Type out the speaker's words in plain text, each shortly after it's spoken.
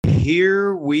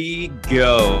here we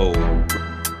go.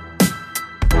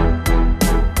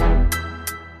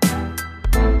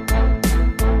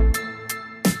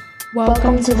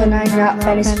 Welcome to the 9 Route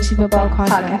Fantasy Football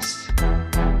Podcast.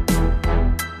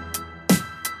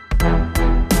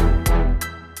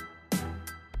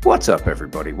 What's up,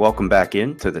 everybody? Welcome back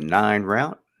into the 9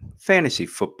 Route Fantasy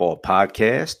Football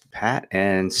Podcast. Pat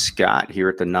and Scott here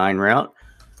at the 9 Route.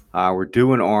 We're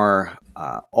doing our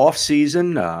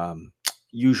off-season,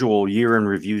 usual year in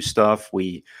review stuff.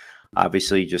 We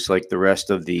obviously, just like the rest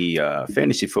of the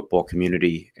fantasy football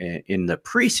community in the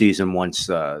preseason, once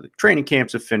the training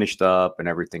camps have finished up and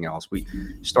everything else, we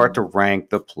start to rank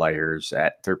the players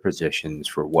at their positions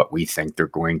for what we think they're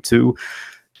going to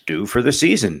do for the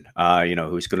season.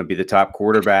 Who's going to be the top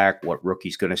quarterback, what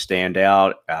rookie's going to stand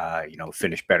out,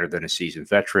 finish better than a seasoned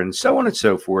veteran, so on and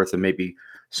so forth, and maybe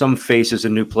some faces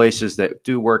in new places that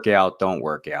do work out, don't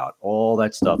work out. All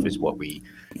that stuff is what we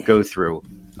go through.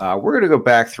 We're going to go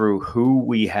back through who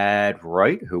we had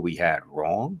right, who we had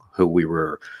wrong, who we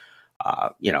were,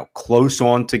 close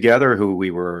on together, who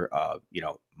we were,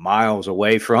 miles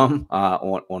away from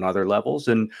on other levels,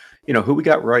 and, who we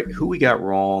got right, who we got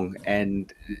wrong,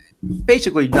 and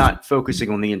basically not focusing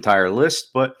on the entire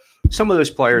list, but some of those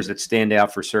players that stand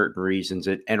out for certain reasons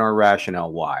and our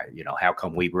rationale why. How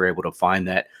come we were able to find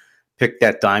that, pick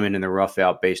that diamond in the rough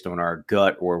out based on our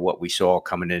gut or what we saw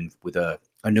coming in with a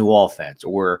new offense,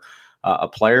 or a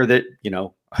player that,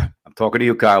 I'm talking to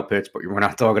you, Kyle Pitts, but we're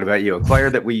not talking about you, a player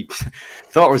that we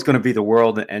thought was going to be the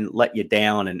world and let you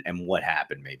down, and what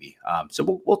happened maybe.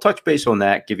 So we'll touch base on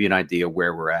that, give you an idea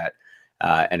where we're at.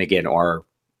 And again, our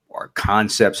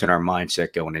concepts and our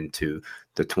mindset going into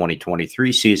the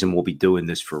 2023 season. We'll be doing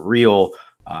this for real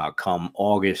come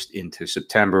August into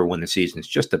September, when the season's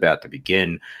just about to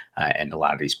begin, and a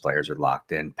lot of these players are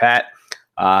locked in. Pat,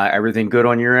 everything good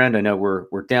on your end? I know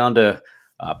we're down to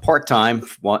part-time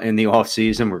in the off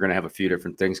season. We're going to have a few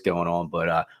different things going on,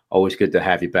 but always good to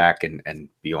have you back and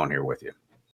be on here with you.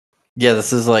 Yeah,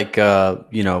 this is like, many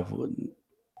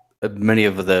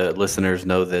of the listeners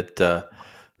know that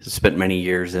spent many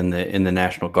years in the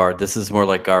National Guard. This is more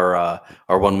like our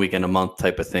 1 weekend a month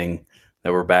type of thing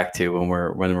that we're back to when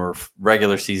we're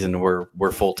regular season.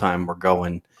 We're full time. We're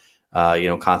going,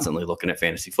 constantly looking at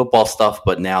fantasy football stuff.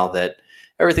 But now that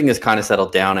everything is kind of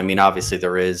settled down, I mean, obviously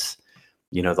there is,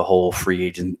 the whole free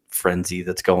agent frenzy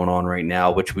that's going on right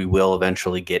now, which we will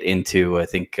eventually get into. I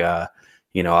think,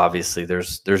 obviously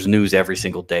there's news every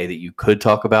single day that you could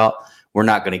talk about. We're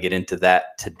not going to get into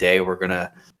that today. We're going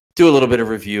to do a little bit of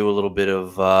review, a little bit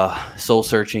of soul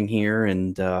searching here,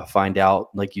 and find out,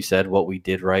 like you said, what we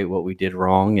did right, what we did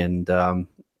wrong, and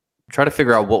try to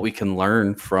figure out what we can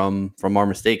learn from our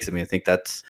mistakes. I mean, I think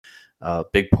that's a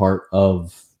big part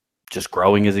of just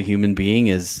growing as a human being,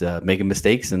 is making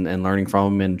mistakes and learning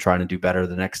from them and trying to do better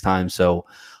the next time. So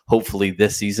hopefully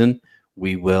this season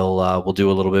we will we'll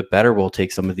do a little bit better. We'll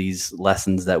take some of these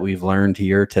lessons that we've learned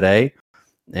here today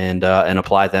and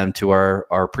apply them to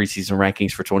our preseason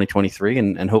rankings for 2023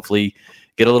 and hopefully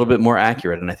get a little bit more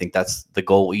accurate. And I think that's the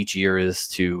goal each year, is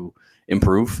to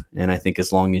improve. And I think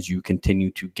as long as you continue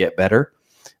to get better,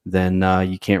 then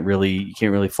you can't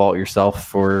really fault yourself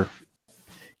for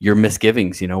your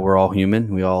misgivings. We're all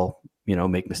human. We all,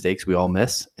 make mistakes. We all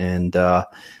miss. And, the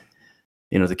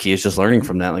key is just learning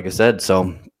from that, like I said.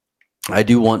 So I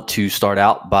do want to start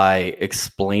out by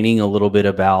explaining a little bit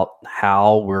about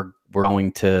how we're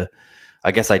going to,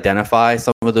 I guess, identify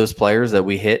some of those players that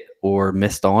we hit or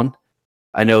missed on.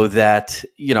 I know that,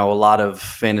 a lot of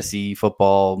fantasy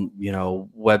football,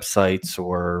 websites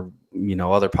or,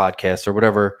 other podcasts or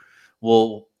whatever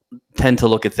will tend to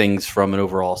look at things from an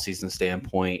overall season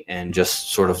standpoint and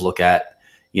just sort of look at,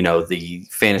 the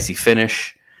fantasy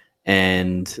finish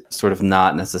and sort of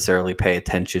not necessarily pay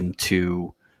attention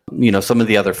to, some of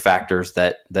the other factors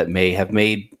that may have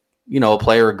made, a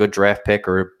player a good draft pick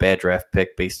or a bad draft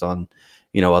pick based on,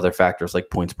 other factors like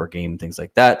points per game, things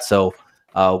like that. So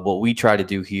what we try to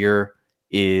do here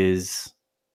is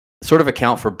sort of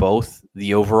account for both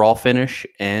the overall finish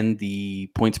and the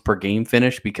points per game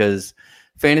finish, because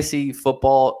fantasy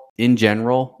football in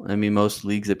general, I mean, most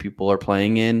leagues that people are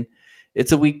playing in,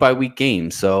 it's a week by week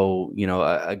game. So,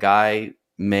 a guy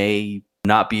may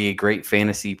not be a great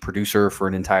fantasy producer for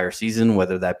an entire season,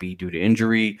 whether that be due to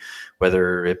injury,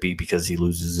 whether it be because he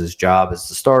loses his job as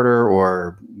the starter,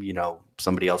 or,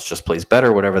 somebody else just plays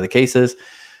better, whatever the case is.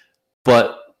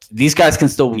 But these guys can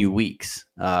still win you weeks.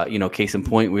 Case in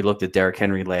point, we looked at Derrick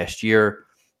Henry last year,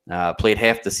 played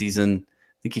half the season,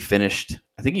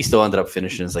 think he still ended up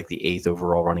finishing as like the 8th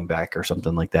overall running back or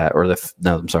something like that, or the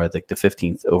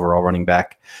 15th overall running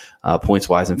back points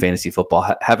wise in fantasy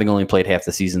football, having only played half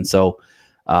the season. So,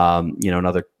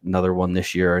 another one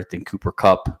this year. I think Cooper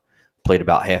Kupp played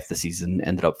about half the season,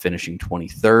 ended up finishing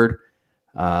 23rd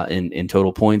in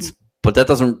total points. But that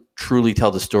doesn't truly tell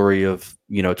the story of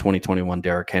 2021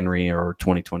 Derrick Henry or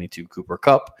 2022 Cooper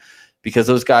Kupp, because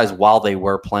those guys, while they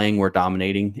were playing, were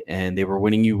dominating and they were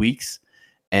winning you weeks,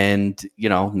 and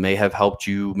may have helped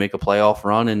you make a playoff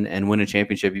run and win a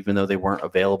championship, even though they weren't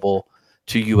available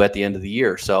to you at the end of the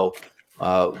year. So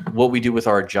what we do with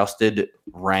our adjusted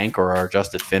rank or our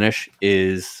adjusted finish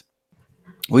is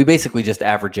we basically just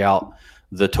average out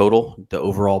the total, the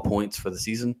overall points for the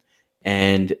season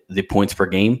and the points per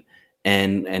game.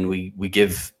 And we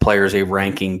give players a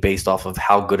ranking based off of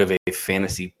how good of a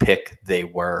fantasy pick they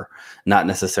were, not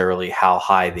necessarily how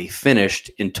high they finished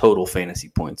in total fantasy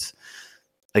points.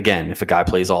 Again, if a guy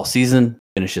plays all season,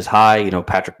 finishes high,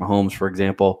 Patrick Mahomes, for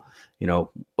example,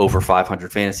 over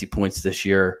 500 fantasy points this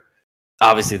year.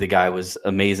 Obviously, the guy was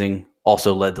amazing,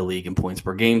 also led the league in points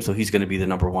per game, so he's going to be the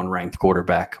number 1 ranked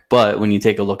quarterback. But when you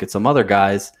take a look at some other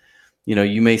guys,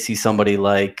 you may see somebody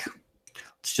like,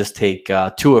 let's just take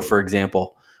Tua, for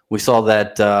example. We saw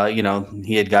that,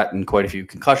 he had gotten quite a few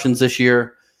concussions this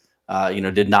year,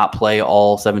 did not play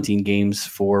all 17 games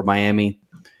for Miami,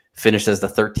 finished as the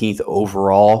 13th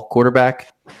overall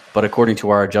quarterback. But according to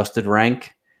our adjusted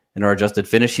rank and our adjusted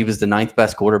finish, he was the 9th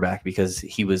best quarterback because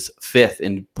he was 5th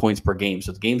in points per game.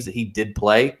 So the games that he did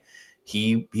play,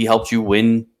 he helped you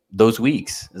win those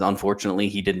weeks. Unfortunately,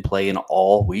 he didn't play in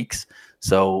all weeks.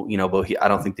 So, but I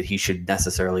don't think that he should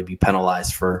necessarily be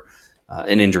penalized for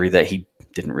an injury that he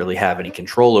didn't really have any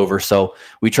control over. So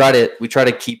we try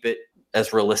to keep it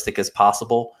as realistic as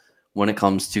possible when it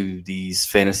comes to these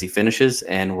fantasy finishes.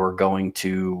 And we're going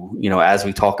to, as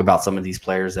we talk about some of these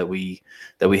players that we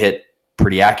hit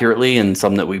pretty accurately and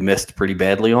some that we missed pretty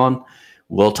badly on,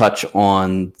 we'll touch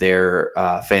on their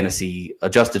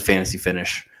adjusted fantasy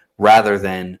finish rather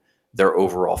than their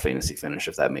overall fantasy finish,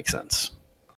 if that makes sense.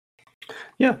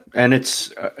 Yeah, and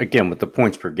it's again with the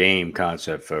points per game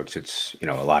concept, folks. It's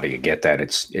a lot of you get that.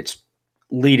 It's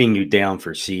leading you down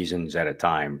for seasons at a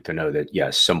time to know that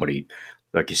yes, somebody,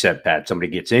 like you said, Pat,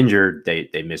 somebody gets injured,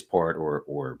 they miss part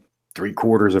or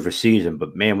 3/4 of a season.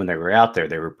 But man, when they were out there,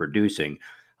 they were producing.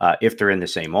 If they're in the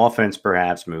same offense,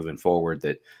 perhaps moving forward,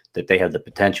 that they have the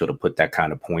potential to put that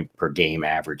kind of point per game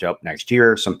average up next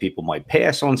year. Some people might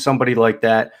pass on somebody like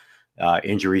that.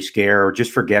 Injury scare, or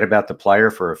just forget about the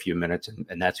player for a few minutes.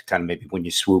 And that's kind of maybe when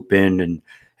you swoop in and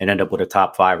end up with a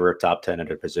top 5 or a top 10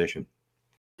 at a position.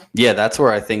 Yeah, that's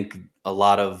where I think a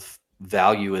lot of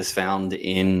value is found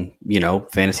in,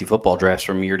 fantasy football drafts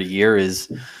from year to year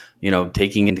is,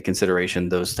 taking into consideration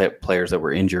those type of players that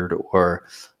were injured or,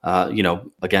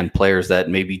 again, players that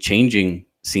may be changing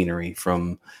scenery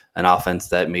from an offense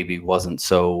that maybe wasn't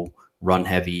so run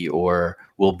heavy or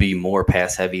will be more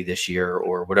pass heavy this year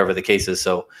or whatever the case is.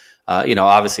 So,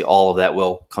 obviously all of that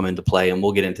will come into play, and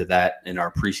we'll get into that in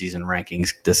our preseason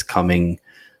rankings this coming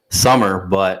summer.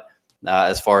 But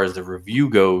as far as the review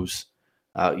goes,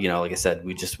 like I said,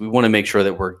 we want to make sure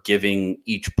that we're giving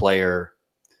each player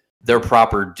their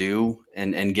proper due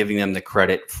and giving them the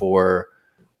credit for,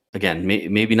 again,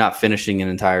 maybe not finishing an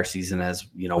entire season as,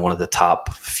 one of the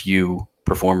top few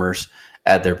performers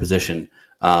at their position.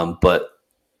 But,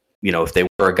 if they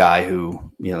were a guy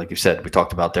who, like you said, we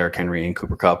talked about Derrick Henry and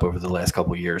Cooper Kupp over the last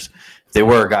couple of years. If they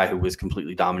were a guy who was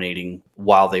completely dominating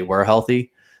while they were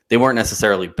healthy, they weren't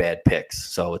necessarily bad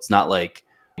picks. So it's not like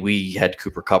we had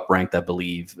Cooper Kupp ranked, I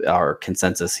believe, our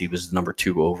consensus. He was number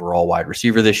 2 overall wide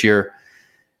receiver this year.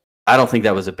 I don't think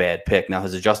that was a bad pick. Now,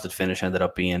 his adjusted finish ended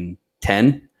up being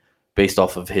 10 based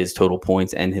off of his total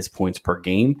points and his points per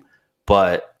game.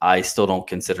 But I still don't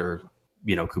consider,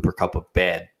 Cooper Kupp a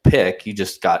bad pick. He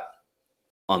just got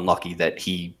unlucky that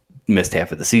he missed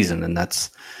half of the season. And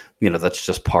that's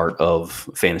just part of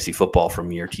fantasy football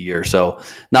from year to year. So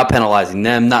not penalizing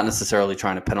them, not necessarily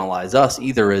trying to penalize us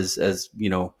either as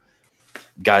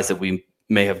guys that we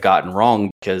may have gotten wrong,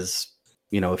 because,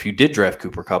 if you did draft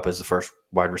Cooper Kupp as the first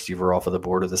wide receiver off of the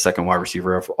board or the second wide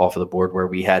receiver off of the board where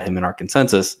we had him in our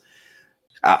consensus,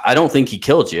 I don't think he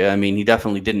killed you. I mean, he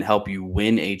definitely didn't help you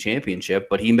win a championship,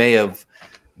 but he may have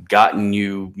gotten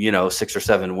you, 6 or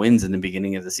 7 wins in the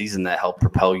beginning of the season that helped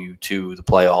propel you to the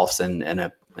playoffs and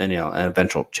an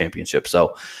eventual championship.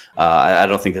 So I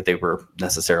don't think that they were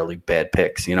necessarily bad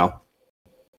picks, All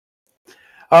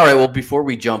right, well, before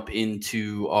we jump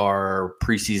into our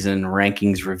preseason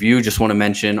rankings review, just want to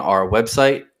mention our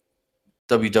website,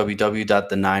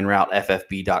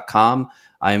 www.the9routeffb.com.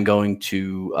 I am going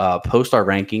to post our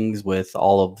rankings with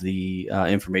all of the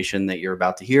information that you're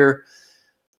about to hear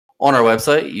on our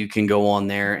website. You can go on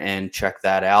there and check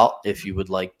that out if you would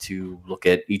like to look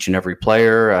at each and every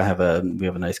player. We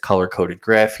have a nice color-coded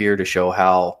graph here to show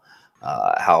how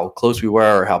close we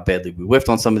were or how badly we whiffed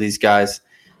on some of these guys.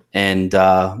 And,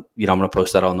 I'm going to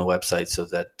post that on the website so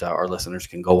that our listeners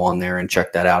can go on there and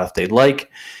check that out if they'd like.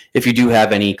 If you do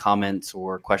have any comments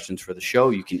or questions for the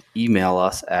show, you can email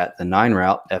us at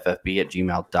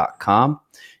the9routeffb@gmail.com.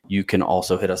 You can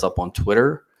also hit us up on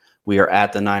Twitter. We are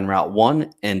at the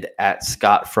 9route1 and at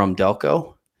Scott from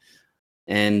Delco.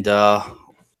 And I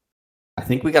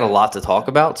think we got a lot to talk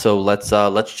about. So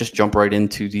let's just jump right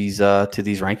into these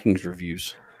rankings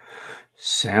reviews.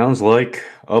 Sounds like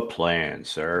a plan,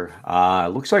 sir.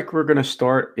 Looks like we're going to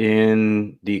start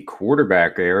in the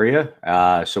quarterback area.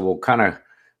 So we'll kind of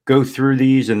go through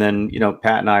these, and then,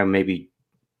 Pat and I maybe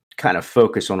kind of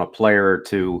focus on a player or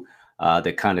two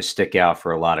that kind of stick out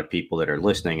for a lot of people that are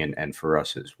listening and for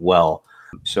us as well.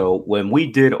 So when we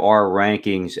did our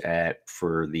rankings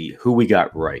for the who we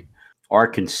got right, our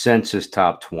consensus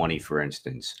top 20, for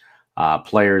instance,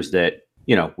 players that,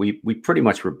 we pretty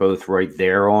much were both right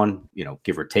there on,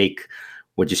 give or take,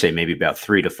 would you say maybe about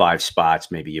 3 to 5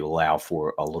 spots, maybe you allow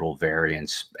for a little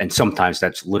variance. And sometimes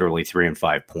that's literally 3 and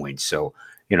 5 points. So,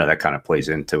 that kind of plays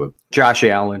into it. Josh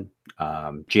Allen,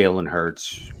 Jalen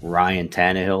Hurts, Ryan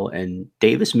Tannehill, and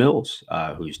Davis Mills,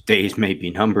 whose days may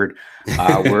be numbered,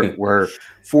 were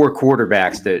 4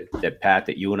 quarterbacks that Pat,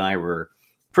 that you and I were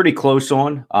pretty close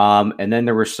on. And then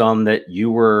there were some that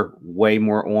you were way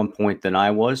more on point than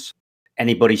I was.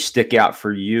 Anybody stick out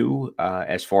for you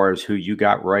as far as who you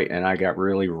got right and I got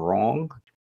really wrong?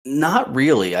 Not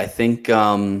really. I think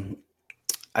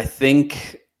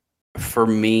for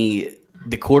me,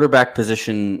 the quarterback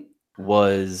position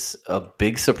was a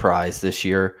big surprise this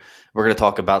year. We're going to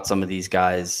talk about some of these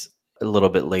guys a little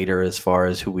bit later as far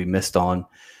as who we missed on.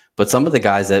 But some of the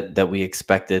guys that we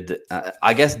expected,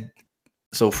 I guess.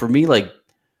 So for me, like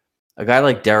a guy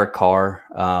like Derek Carr,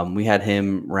 we had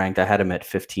him ranked. I had him at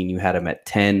 15. You had him at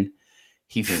 10.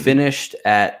 He finished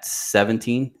at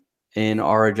 17 in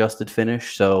our adjusted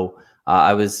finish. So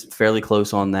I was fairly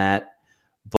close on that.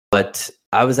 But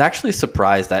I was actually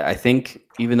surprised. I think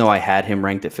even though I had him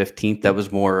ranked at 15th, that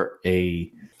was more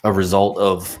a result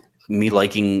of me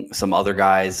liking some other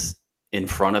guys in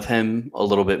front of him a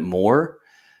little bit more.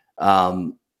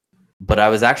 But I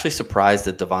was actually surprised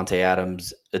that Devontae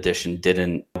Adams' addition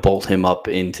didn't bolt him up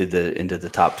into the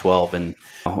top 12. And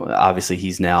obviously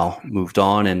he's now moved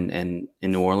on and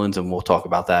in New Orleans, and we'll talk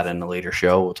about that in a later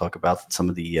show. We'll talk about some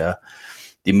of the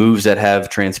moves that have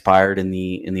transpired in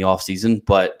the offseason.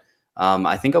 But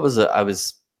I think I was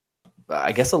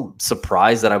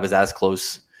surprised that I was as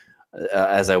close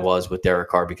as I was with Derek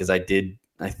Carr, because I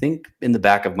think in the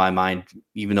back of my mind,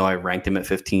 even though I ranked him at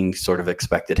 15, sort of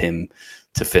expected him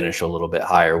to finish a little bit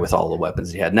higher with all the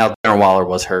weapons he had. Now, Darren Waller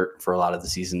was hurt for a lot of the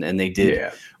season, and they did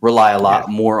rely a lot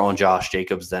more on Josh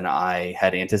Jacobs than I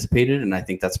had anticipated. And I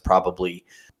think that's probably,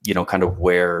 kind of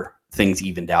where things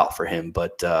evened out for him.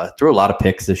 But threw a lot of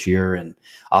picks this year, and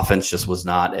offense just was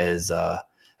not as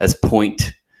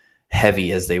point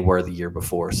heavy as they were the year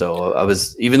before. So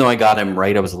even though I got him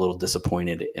right, I was a little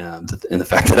disappointed in the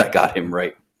fact that I got him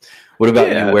right. What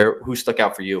about you? Who stuck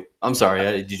out for you? I'm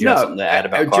sorry. Did you have something to add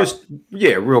about Carr?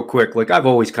 Real quick. Like, I've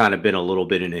always kind of been a little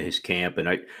bit into his camp, and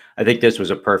I think this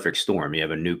was a perfect storm. You have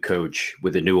a new coach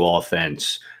with a new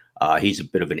offense. He's a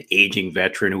bit of an aging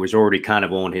veteran who was already kind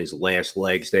of on his last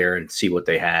legs there, and see what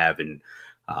they have. And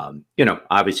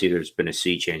obviously there's been a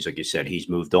sea change. Like you said, he's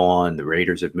moved on. The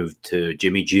Raiders have moved to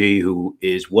Jimmy G, who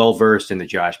is well-versed in the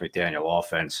Josh McDaniel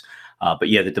offense. But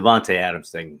the Devontae Adams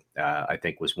thing, I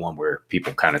think, was one where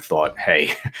people kind of thought,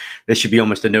 hey, this should be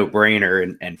almost a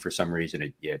no-brainer. And for some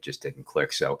reason, it just didn't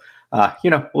click. So,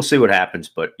 we'll see what happens.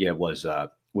 But it was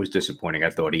disappointing.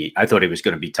 I thought he was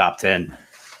going to be top 10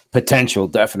 potential.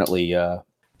 Definitely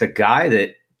the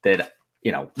guy that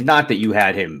not that you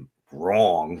had him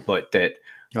wrong, but that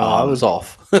I was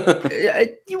off.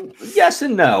 Yes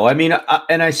and no. I mean,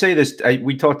 I say this,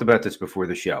 we talked about this before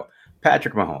the show.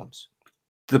 Patrick Mahomes,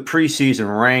 the preseason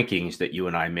rankings that you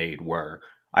and I made were,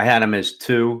 I had him as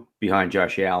 2 behind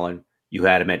Josh Allen. You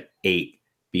had him at 8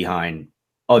 behind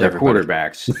other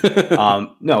quarterbacks.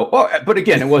 But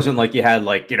again, it wasn't like you had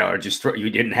you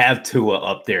didn't have Tua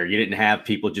up there. You didn't have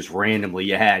people just randomly.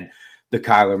 You had the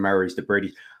Kyler Murrays, the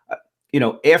Brady's.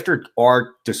 After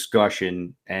our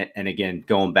discussion, and again,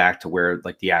 going back to where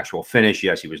like the actual finish,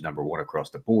 yes, he was number 1 across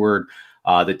the board.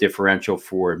 The differential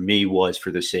for me was,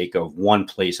 for the sake of one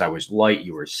place I was light,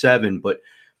 you were 7. But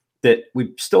that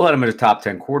we still had him as a top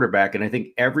 10 quarterback. And I think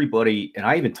everybody, and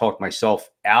I even talked myself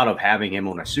out of having him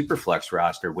on a super flex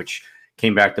roster, which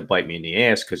came back to bite me in the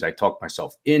ass because I talked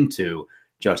myself into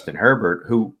Justin Herbert,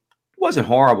 who wasn't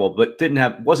horrible, but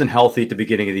wasn't healthy at the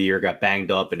beginning of the year, got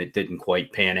banged up, and it didn't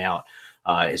quite pan out.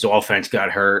 His offense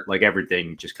got hurt, like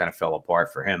everything just kind of fell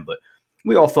apart for him. But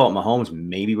we all thought Mahomes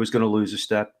maybe was going to lose a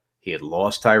step. He had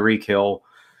lost Tyreek Hill.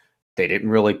 They didn't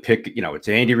really pick, it's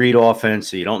an Andy Reid offense,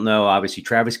 so you don't know. Obviously,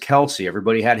 Travis Kelce,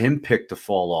 everybody had him picked to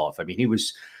fall off. I mean, he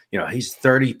was, he's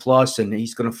 30 plus and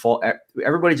he's going to fall.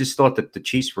 Everybody just thought that the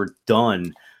Chiefs were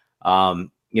done,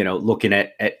 looking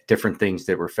at different things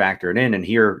that were factoring in. And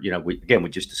here, we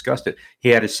just discussed it. He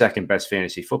had his second best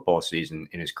fantasy football season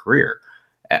in his career.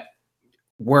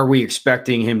 Were we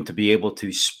expecting him to be able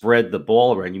to spread the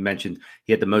ball around? You mentioned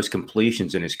he had the most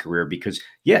completions in his career because,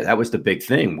 that was the big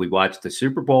thing. We watched the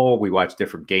Super Bowl. We watched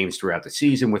different games throughout the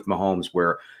season with Mahomes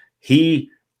where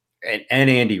he and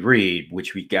Andy Reid,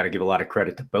 which we got to give a lot of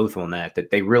credit to both on that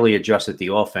they really adjusted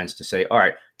the offense to say, all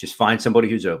right, just find somebody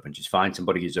who's open. Just find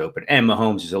somebody who's open. And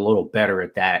Mahomes is a little better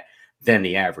at that than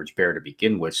the average bear to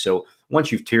begin with. So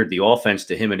once you've tiered the offense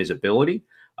to him and his ability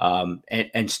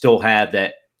and still have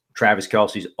that, Travis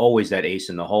Kelce's always that ace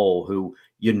in the hole who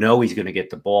he's going to get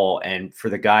the ball. And for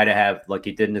the guy to have, like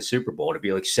he did in the Super Bowl, to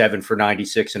be like 7 for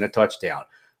 96 and a touchdown,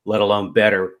 let alone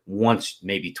better once,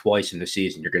 maybe twice in the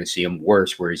season, you're going to see him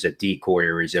worse where he's a decoy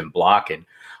or he's in blocking.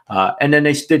 And then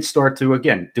they did start to,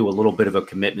 again, do a little bit of a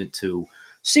commitment to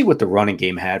see what the running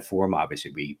game had for him.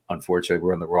 Obviously, we unfortunately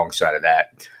were on the wrong side of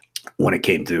that when it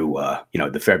came to,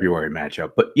 the February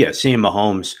matchup. But seeing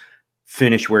Mahomes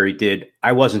finish where he did,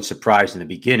 I wasn't surprised in the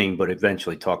beginning, but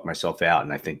eventually talked myself out.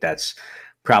 And I think that's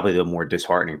probably the more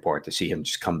disheartening part, to see him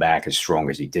just come back as strong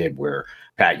as he did, where,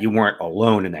 Pat, you weren't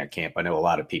alone in that camp. I know a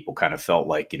lot of people kind of felt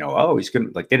like, he's going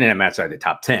to, like, they didn't have him outside the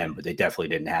top 10, but they definitely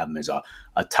didn't have him as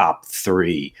a top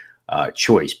 3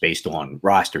 choice based on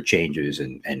roster changes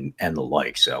and the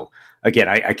like. So again,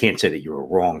 I can't say that you were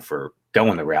wrong for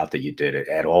going the route that you did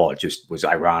at all. It just was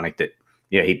ironic that,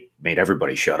 he made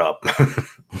everybody shut up.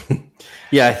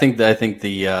 Yeah, I think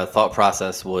the thought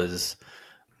process was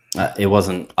it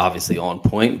wasn't obviously on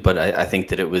point, but I think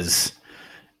that it was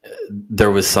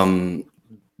there was some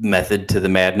method to the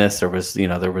madness. There was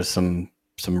some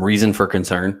reason for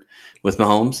concern with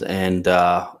Mahomes, and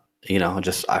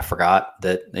I forgot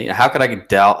that. How could I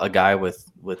doubt a guy with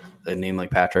a name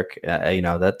like Patrick?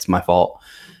 That's my fault.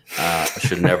 I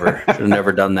should have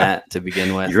never done that to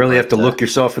begin with. You really have to look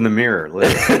yourself in the mirror.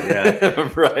 Yeah.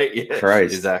 Right. Yeah,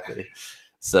 Christ. Exactly.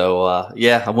 So,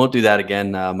 I won't do that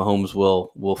again. Mahomes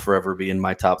will forever be in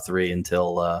my top 3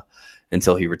 until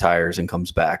he retires and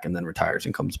comes back, and then retires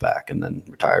and comes back, and then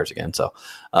retires again. So,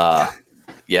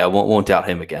 won't doubt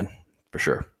him again for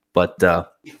sure. But all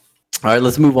right,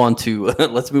 let's move on to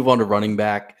running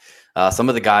back. Some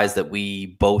of the guys that we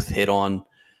both hit on.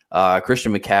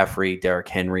 Christian McCaffrey, Derrick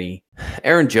Henry,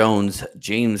 Aaron Jones,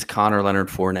 James Conner, Leonard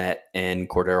Fournette, and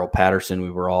Cordero Patterson. We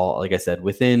were all, like I said,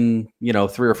 within 3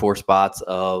 or 4 spots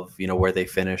of where they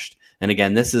finished. And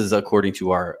again, this is according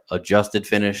to our adjusted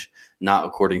finish, not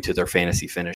according to their fantasy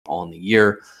finish on the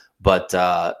year. But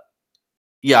I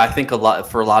think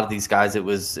for a lot of these guys, it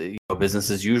was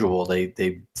business as usual.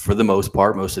 They for the most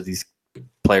part, most of these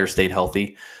players stayed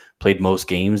healthy, played most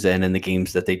games, and in the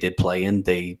games that they did play in,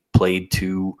 they played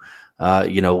to,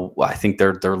 I think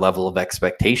their level of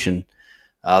expectation.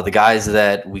 The guys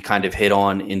that we kind of hit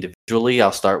on individually,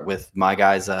 I'll start with my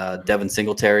guys, Devin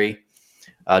Singletary,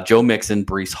 Joe Mixon,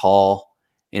 Breece Hall,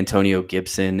 Antonio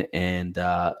Gibson, and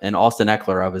Austin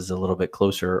Eckler. I was a little bit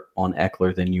closer on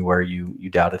Eckler than you were. You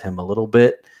doubted him a little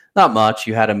bit. Not much.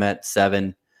 You had him at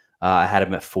 7. I had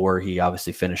him at 4. He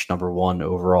obviously finished number 1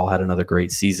 overall, had another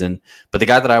great season. But the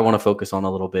guy that I want to focus on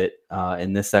a little bit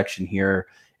in this section here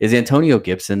is Antonio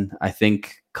Gibson. I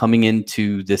think coming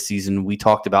into this season, we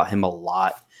talked about him a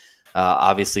lot.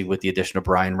 Obviously, with the addition of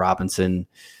Brian Robinson,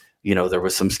 there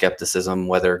was some skepticism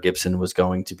whether Gibson was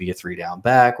going to be a 3-down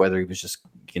back, whether he was just,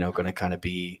 going to kind of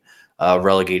be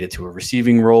relegated to a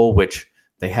receiving role, which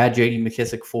they had J.D.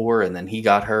 McKissick for, and then he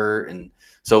got hurt. And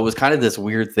so it was kind of this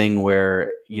weird thing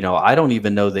where, I don't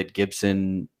even know that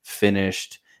Gibson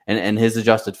finished, and his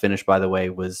adjusted finish, by the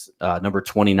way, was number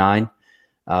 29,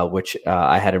 which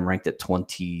I had him ranked at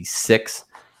 26.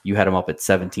 You had him up at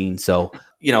 17. So,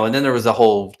 and then there was a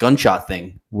whole gunshot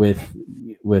thing with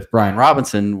Brian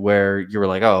Robinson where you were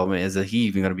like, oh, man, is he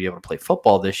even going to be able to play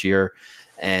football this year?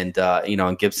 And,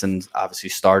 and Gibson obviously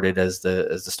started as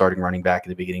the starting running back at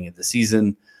the beginning of the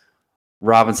season.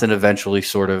 Robinson eventually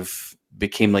sort of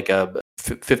became like a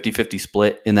 50-50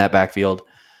 split in that backfield.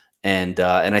 And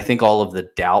I think all of the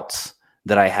doubts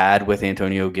that I had with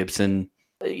Antonio Gibson,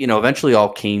 eventually all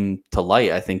came to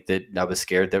light. I think that I was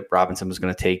scared that Robinson was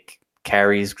going to take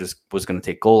carries, was going to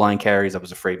take goal line carries. I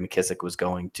was afraid McKissick was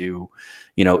going to,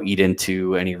 eat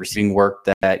into any receiving work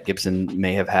that Gibson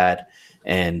may have had.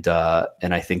 And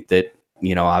I think that,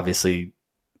 obviously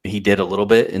he did a little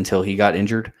bit until he got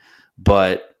injured.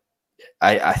 But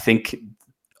I think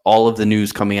all of the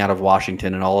news coming out of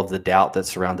Washington and all of the doubt that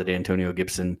surrounded Antonio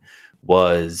Gibson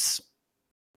was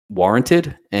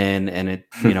warranted, and it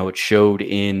it showed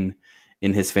in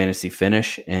his fantasy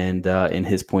finish and in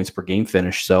his points per game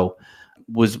finish. So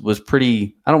was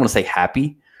pretty, I don't want to say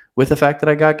happy with the fact that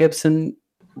I got Gibson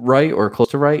right or close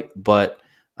to right, but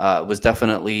was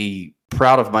definitely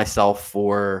proud of myself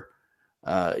for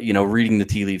reading the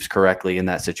tea leaves correctly in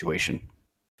that situation.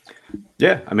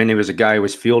 Yeah, I mean, he was a guy who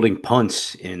was fielding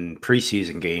punts in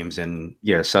preseason games, and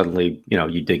suddenly,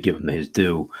 you did give him his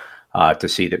due to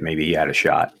see that maybe he had a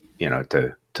shot,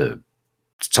 to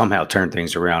somehow turn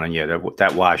things around. And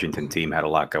that Washington team had a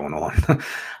lot going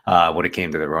on when it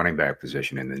came to the running back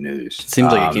position in the news. It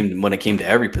seems like when it came to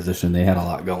every position, they had a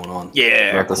lot going on.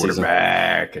 Yeah,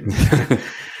 quarterback. And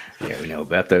yeah, we know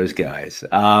about those guys.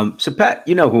 So, Pat,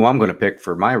 you know who I'm going to pick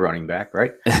for my running back,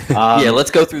 right? Yeah,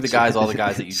 let's go through all the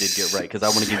guys that you did get right, because I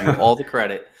want to give you all the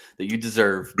credit that you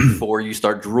deserve before you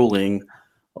start drooling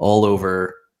all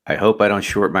over. I hope I don't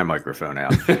short my microphone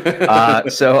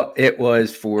out. So it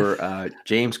was for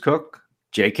James Cook,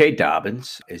 J.K.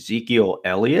 Dobbins, Ezekiel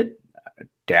Elliott,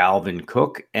 Dalvin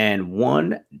Cook, and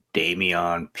one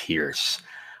Dameon Pierce.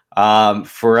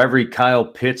 For every Kyle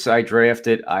Pitts I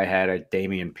drafted, I had a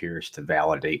Dameon Pierce to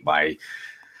validate my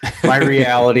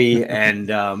reality.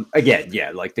 And again,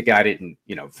 like the guy didn't,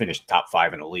 finish top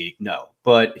 5 in the league. No,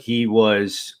 but he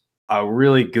was a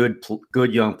really good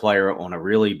young player on a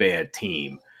really bad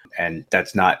team. And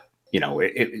that's not,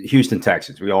 Houston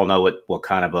Texans. We all know what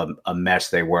kind of a mess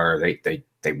they were.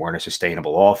 They weren't a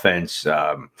sustainable offense.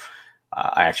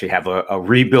 I actually have a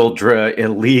rebuild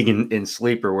league in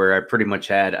Sleeper where I pretty much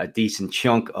had a decent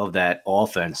chunk of that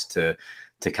offense to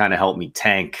kind of help me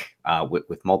tank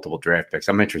with multiple draft picks.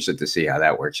 I'm interested to see how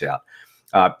that works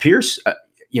out. Pierce,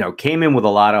 came in with a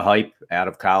lot of hype out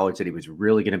of college that he was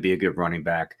really going to be a good running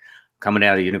back coming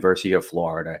out of the University of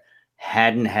Florida.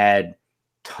 Hadn't had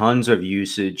tons of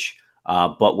usage,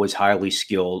 but was highly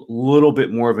skilled, a little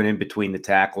bit more of an in-between the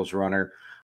tackles runner.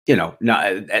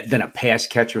 Not than a pass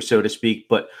catcher, so to speak.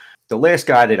 But the last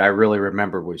guy that I really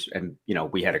remember was, and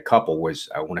we had a couple, was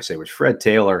Fred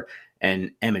Taylor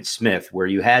and Emmitt Smith, where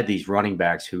you had these running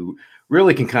backs who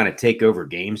really can kind of take over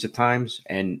games at times.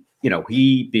 And,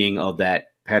 he being of that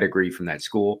pedigree from that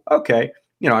school. Okay.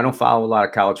 I don't follow a lot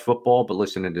of college football, but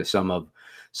listening to some of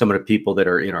the people that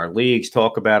are in our leagues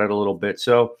talk about it a little bit.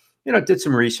 So, did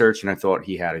some research and I thought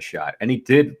he had a shot, and he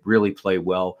did really play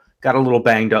well. Got a little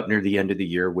banged up near the end of the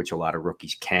year, which a lot of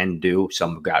rookies can do.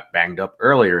 Some got banged up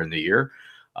earlier in the year.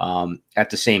 At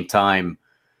the same time,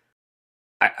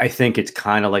 I think it's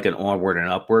kind of like an onward and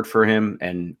upward for him.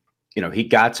 And, he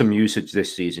got some usage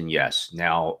this season, yes.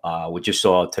 Now, we just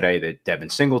saw today that Devin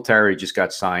Singletary just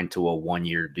got signed to a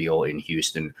 1-year deal in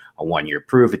Houston, a 1-year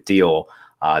prove-it deal.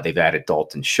 They've added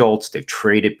Dalton Schultz. They've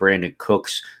traded Brandon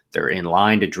Cooks. They're in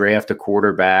line to draft a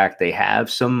quarterback. They have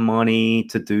some money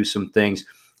to do some things.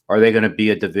 Are they going to be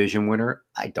a division winner?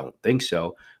 I don't think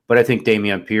so. But I think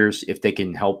Dameon Pierce, if they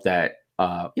can help that,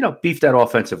 beef that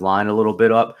offensive line a little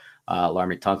bit up.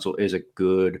 Laremy Tunsil is a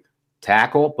good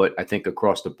tackle, but I think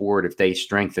across the board, if they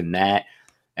strengthen that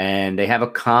and they have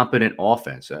a competent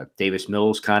offense, Davis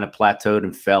Mills kind of plateaued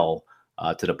and fell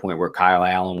to the point where Kyle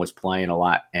Allen was playing a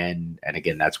lot. And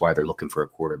again, that's why they're looking for a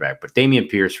quarterback. But Dameon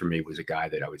Pierce for me was a guy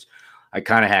that I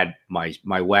kind of had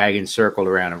my wagon circled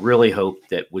around and really hoped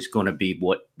that was going to be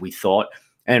what we thought.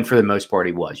 And for the most part,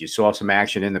 he was. You saw some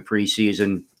action in the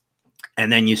preseason,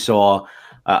 and then you saw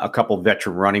a couple of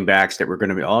veteran running backs that were going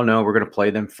to be, oh, no, we're going to play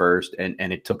them first. And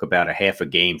it took about a half a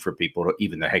game for people,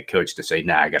 even the head coach, to say,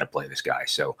 nah, I got to play this guy.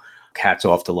 So hats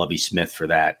off to Lovie Smith for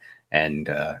that. And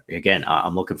again,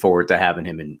 I'm looking forward to having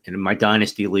him in my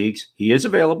dynasty leagues. He is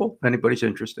available if anybody's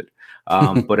interested.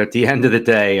 But at the end of the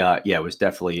day, it was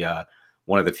definitely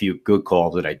one of the few good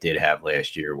calls that I did have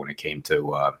last year when it came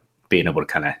to being able to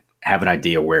kind of have an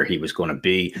idea where he was going to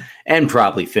be and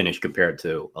probably finish compared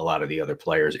to a lot of the other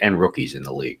players and rookies in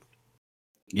the league.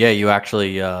 Yeah, you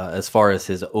actually, as far as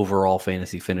his overall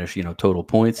fantasy finish, total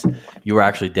points, you were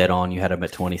actually dead on. You had him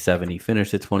at 27. He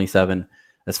finished at 27.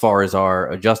 As far as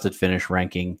our adjusted finish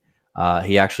ranking,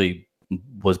 he actually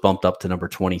was bumped up to number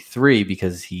 23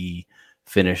 because he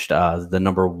finished the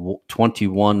number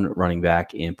 21 running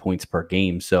back in points per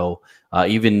game. So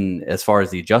even as far as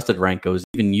the adjusted rank goes,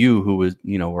 even you, who was,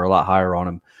 were a lot higher on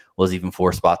him, was even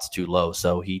 4 spots too low.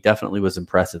 So he definitely was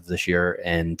impressive this year,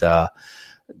 and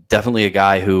definitely a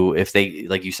guy who, if they,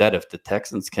 like you said, if the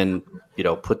Texans can,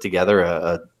 put together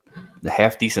a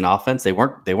half decent offense, they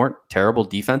weren't terrible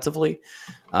defensively.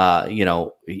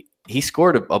 He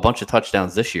scored a bunch of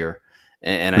touchdowns this year.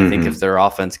 And I think if their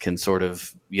offense can sort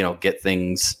of, get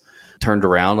things turned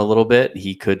around a little bit,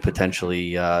 he could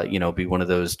potentially, be one of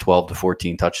those 12 to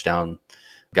 14 touchdown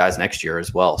guys next year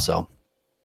as well. So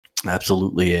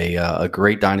absolutely a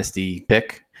great dynasty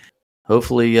pick.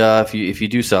 Hopefully, if you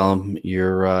do sell him,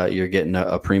 you're getting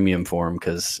a premium for him,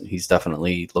 because he's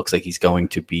definitely looks like he's going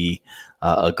to be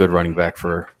a good running back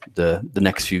for the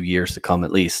next few years to come,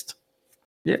 at least.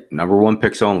 Yeah, number 1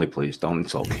 picks only, please. Don't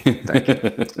insult me. Thank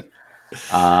you.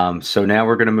 So now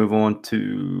we're going to move on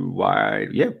to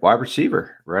wide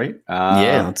receiver, right?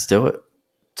 Let's do it.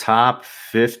 Top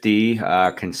 50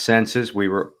 consensus. We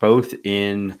were both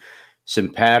in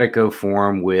simpatico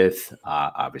form with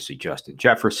obviously Justin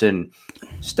Jefferson,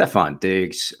 Stephon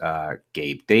Diggs,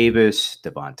 Gabe Davis,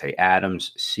 Devontae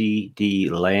Adams, C.D.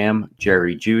 Lamb,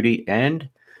 Jerry Jeudy, and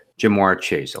Jamar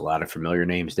Chase. A lot of familiar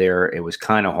names there. It was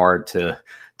kind of hard to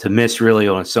miss really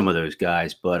on some of those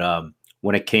guys, but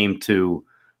when it came to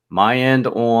my end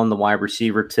on the wide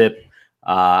receiver tip,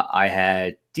 I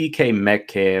had DK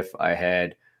Metcalf, I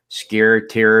had Scared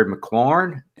Terry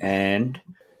McLaurin, and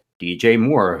DJ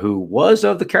Moore, who was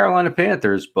of the Carolina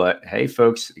Panthers. But hey,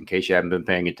 folks, in case you haven't been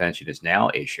paying attention, is now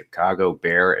a Chicago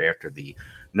Bear after the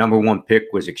number 1 pick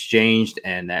was exchanged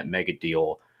and that mega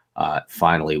deal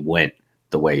finally went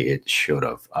the way it should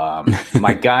have.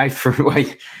 My guy for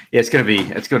it's going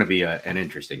to be an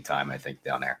interesting time, I think,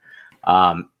 down there.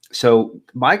 So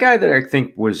my guy that I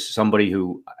think was somebody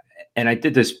who, and I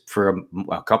did this for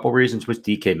a couple reasons, was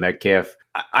DK Metcalf.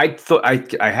 I thought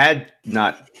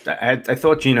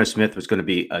Geno Smith was going to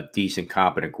be a decent,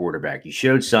 competent quarterback. He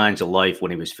showed signs of life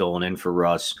when he was filling in for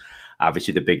Russ.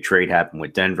 Obviously, the big trade happened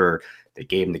with Denver. They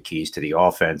gave him the keys to the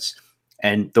offense.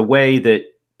 And the way that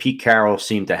Pete Carroll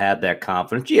seemed to have that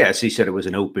confidence, yes, he said it was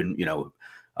an open,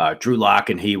 Drew Lock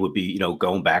and he would be,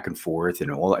 going back and forth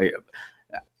and all.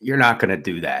 You're not going to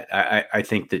do that. I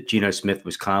think that Geno Smith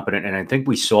was competent, and I think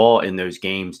we saw in those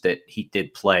games that he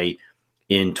did play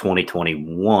in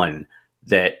 2021,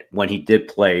 that when he did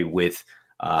play with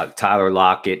Tyler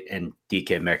Lockett and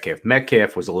DK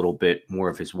Metcalf was a little bit more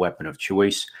of his weapon of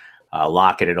choice.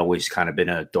 Lockett had always kind of been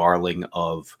a darling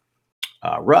of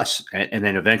Russ. And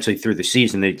then eventually through the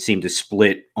season, they seemed to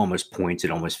split almost points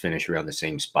and almost finish around the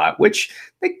same spot, which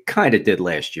they kind of did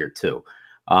last year too,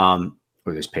 or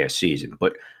this past season.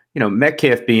 But,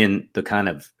 Metcalf being the kind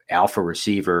of alpha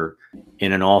receiver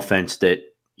in an offense that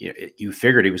you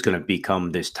figured he was going to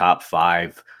become this top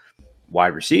 5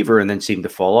 wide receiver and then seemed to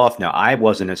fall off. Now, I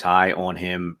wasn't as high on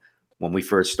him when we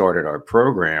first started our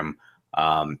program,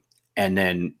 and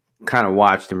then kind of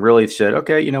watched him, really said,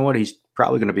 okay, you know what, he's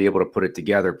probably going to be able to put it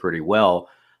together pretty well.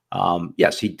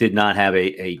 Yes, he did not have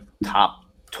a top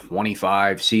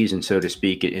 25 season, so to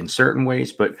speak, in certain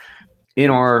ways, but in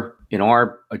our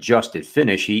adjusted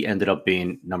finish, he ended up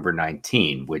being number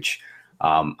 19, which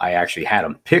I actually had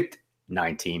him picked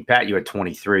 19. Pat, you had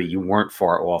 23. You weren't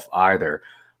far off either.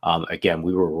 Again,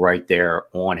 we were right there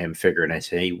on him, figuring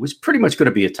he was pretty much going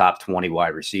to be a top 20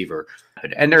 wide receiver.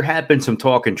 And there had been some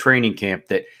talk in training camp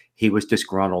that he was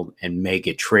disgruntled and may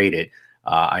get traded.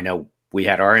 I know we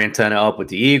had our antenna up with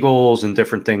the Eagles and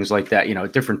different things like that.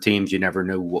 Different teams, you never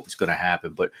knew what was going to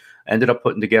happen, but ended up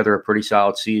putting together a pretty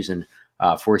solid season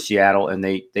for Seattle, and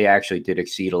they actually did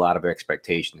exceed a lot of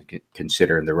expectations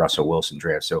considering the Russell Wilson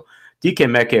draft. So DK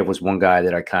Metcalf was one guy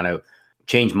that I kind of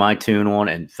changed my tune on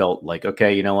and felt like,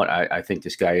 okay, you know what? I think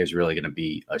this guy is really going to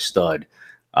be a stud,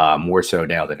 more so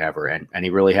now than ever. And he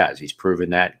really has. He's proven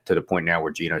that to the point now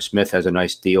where Geno Smith has a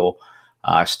nice deal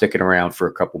sticking around for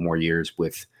a couple more years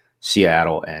with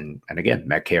Seattle. And again,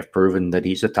 Metcalf proven that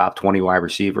he's a top 20 wide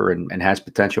receiver and has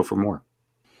potential for more.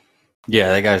 Yeah,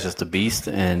 that guy's just a beast.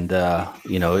 And,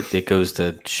 it goes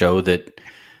to show that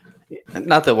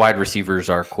not that wide receivers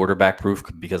are quarterback proof,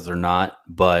 because they're not,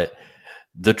 but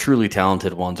the truly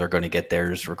talented ones are going to get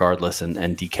theirs regardless. And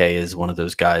DK is one of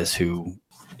those guys who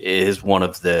is one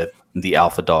of the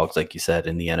alpha dogs, like you said,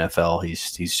 in the NFL.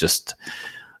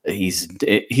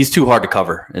 He's too hard to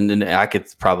cover. And then I could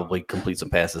probably complete some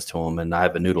passes to him, and I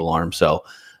have a noodle arm. So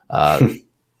I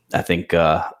think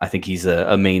he's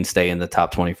a mainstay in the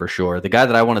top 20 for sure. The guy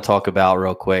that I want to talk about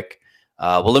real quick.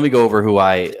 Let me go over who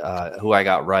I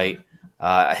got right.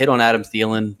 I hit on Adam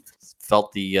Thielen.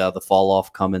 felt the fall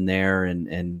off coming there,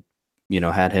 and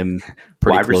had him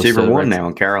pretty wide close receiver to one now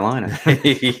in Carolina.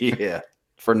 Yeah,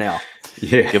 for now.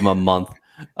 Yeah, Give him a month.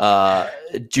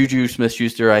 Juju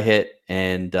Smith-Schuster I hit,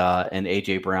 and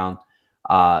AJ Brown.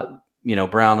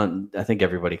 Brown, I think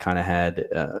everybody kind of had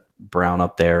Brown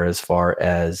up there as far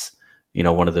as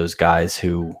one of those guys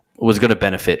who was going to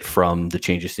benefit from the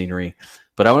change of scenery.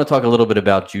 But I want to talk a little bit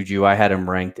about Juju. I had him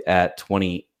ranked at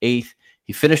 28th.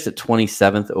 He finished at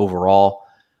 27th overall.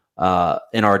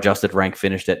 And our adjusted rank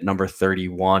finished at number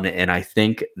 31. And I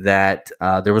think that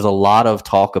there was a lot of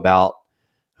talk about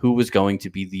who was going to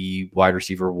be the wide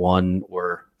receiver one,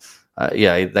 or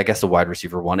I guess the wide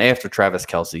receiver one after Travis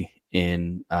Kelce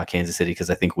in Kansas City, because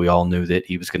I think we all knew that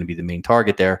he was going to be the main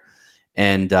target there.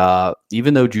 And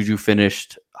even though Juju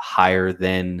finished higher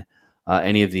than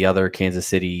any of the other Kansas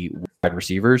City wide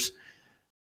receivers,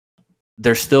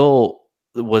 there still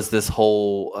was this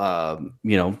whole,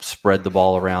 spread the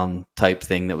ball around type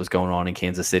thing that was going on in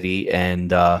Kansas City.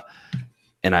 And I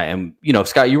am,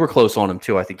 Scott, you were close on him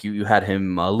too. I think you had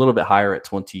him a little bit higher at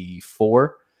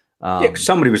 24.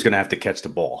 Somebody was going to have to catch the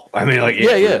ball. I mean,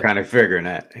 we're kind of figuring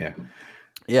that.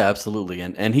 Yeah, absolutely.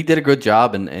 And he did a good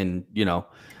job. And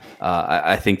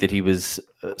I think that he was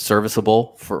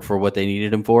serviceable for what they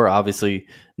needed him for. Obviously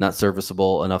not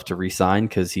serviceable enough to re-sign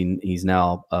because he's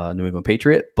now a New England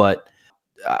Patriot. But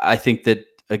I think that,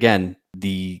 again,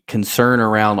 the concern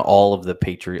around all of the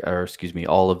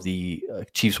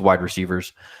Chiefs wide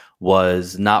receivers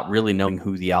was not really knowing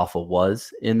who the alpha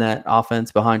was in that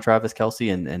offense behind Travis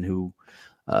Kelce, and who,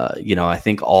 I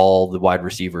think all the wide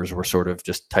receivers were sort of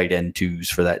just tight end twos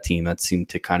for that team. That seemed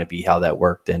to kind of be how that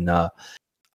worked. And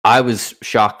I was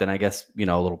shocked, and I guess, a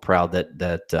little proud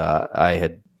that I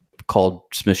had called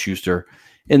Smith-Schuster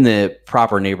in the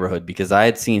proper neighborhood, because I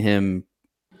had seen him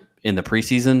in the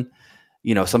preseason.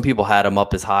 Some people had him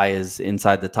up as high as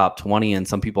inside the top 20, and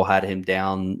some people had him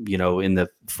down, in the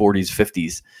 40s,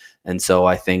 50s. And so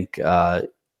I think,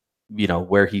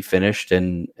 where he finished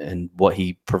and what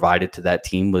he provided to that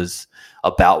team was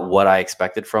about what I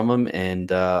expected from him.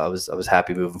 And I was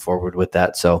happy moving forward with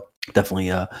that. So definitely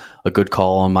a good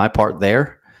call on my part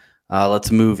there.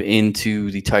 Let's move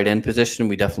into the tight end position.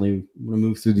 We definitely want to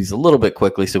move through these a little bit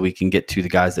quickly so we can get to the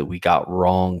guys that we got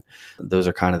wrong. Those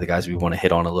are kind of the guys we want to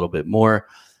hit on a little bit more.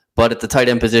 But at the tight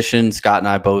end position, Scott and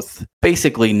I both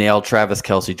basically nailed Travis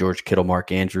Kelce, George Kittle, Mark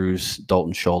Andrews,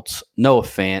 Dalton Schultz, Noah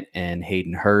Fant, and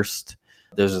Hayden Hurst.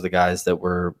 Those are the guys that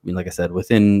were, like I said,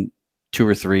 within 2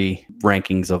 or 3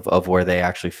 rankings of where they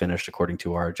actually finished according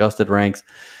to our adjusted ranks.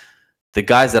 The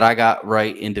guys that I got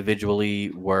right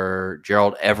individually were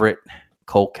Gerald Everett,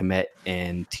 Cole Kmet,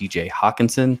 and TJ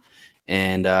Hawkinson.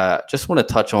 And just want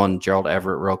to touch on Gerald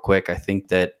Everett real quick. I think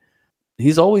that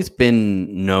he's always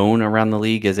been known around the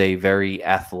league as a very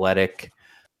athletic,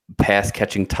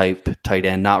 pass-catching type tight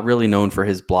end, not really known for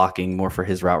his blocking, more for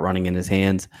his route running in his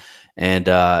hands. And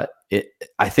I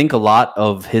think a lot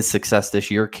of his success this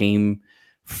year came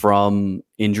from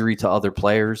injury to other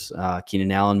players.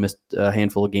 Keenan Allen missed a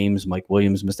handful of games. Mike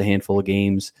Williams missed a handful of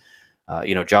games.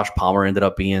 Josh Palmer ended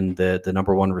up being the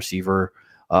number one receiver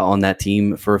on that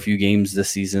team for a few games this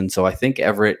season. So I think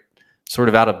Everett, sort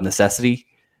of out of necessity,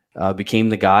 became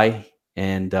the guy.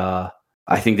 And I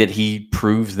think that he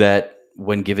proved that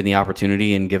when given the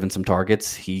opportunity and given some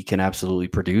targets, he can absolutely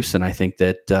produce. And I think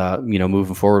that,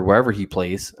 moving forward, wherever he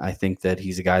plays, I think that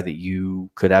he's a guy that you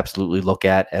could absolutely look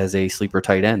at as a sleeper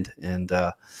tight end. And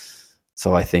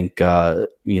so I think,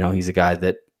 he's a guy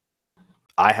that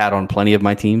I had on plenty of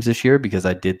my teams this year, because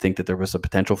I did think that there was a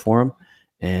potential for him.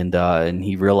 And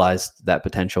he realized that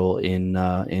potential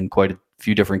in quite a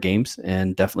few different games,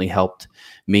 and definitely helped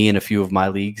me in a few of my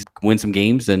leagues win some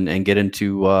games and get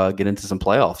into some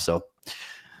playoffs. So,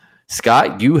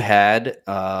 Scott, you had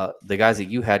the guys that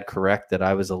you had correct that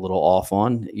I was a little off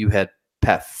on. You had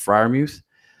Pat Freiermuth,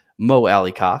 Mo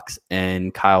Alley Cox,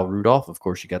 and Kyle Rudolph. Of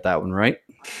course, you got that one right.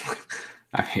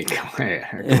 I mean, come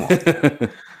on.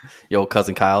 Your old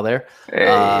cousin Kyle there. Hey,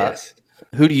 yes.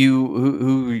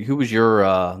 Who was your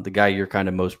the guy you're kind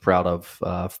of most proud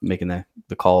of making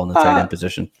the call in the tight end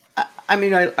position? I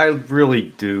mean, I really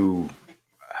do.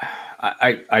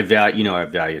 I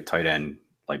value tight end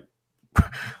like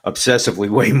obsessively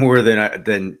way more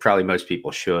than probably most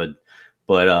people should.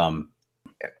 But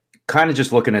kind of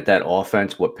just looking at that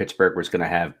offense, what Pittsburgh was going to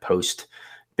have post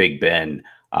Big Ben.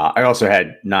 I also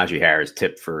had Najee Harris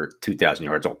tipped for 2,000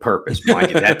 yards on purpose.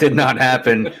 Mind you, that did not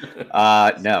happen.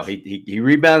 No, he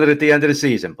rebounded at the end of the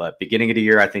season, but beginning of the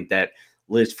year, I think that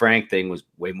Liz Frank thing was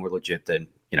way more legit than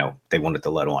they wanted to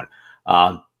let on.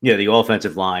 The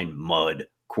offensive line, mud.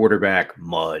 Quarterback,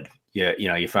 mud. Yeah,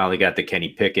 you finally got the Kenny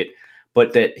Pickett,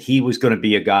 but that he was going to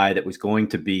be a guy that was going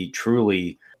to be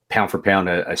truly pound for pound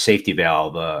a safety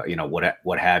valve,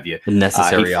 what have you. A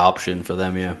necessary option for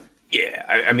them, yeah.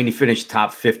 Yeah, I mean, he finished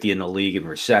top 50 in the league in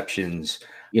receptions,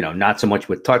 not so much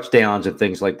with touchdowns and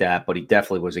things like that, but he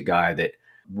definitely was a guy that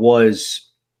was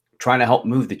trying to help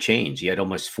move the chains. He had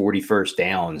almost 40 first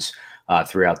downs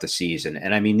throughout the season.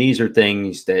 And I mean, these are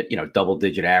things that,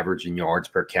 double-digit average in yards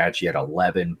per catch. He had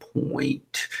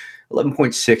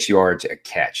 11.6 yards a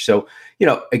catch. So,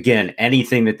 again,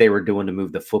 anything that they were doing to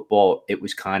move the football, it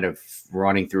was kind of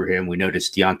running through him. We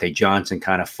noticed Deontay Johnson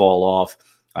kind of fall off.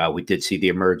 We did see the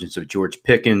emergence of George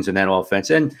Pickens in that offense,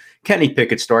 and Kenny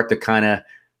Pickett start to kind of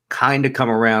come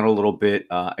around a little bit.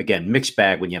 Again, mixed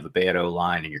bag when you have a bad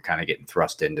O-line and you're kind of getting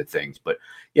thrust into things. But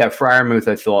yeah, Freiermuth,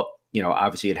 I thought,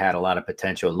 obviously it had a lot of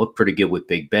potential and looked pretty good with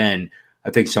Big Ben.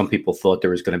 I think some people thought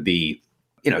there was going to be,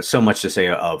 so much to say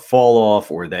a fall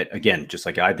off, or that, again, just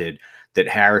like I did, that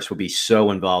Harris would be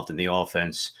so involved in the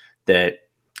offense that,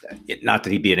 not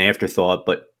that he'd be an afterthought,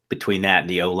 but between that and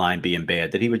the O-line being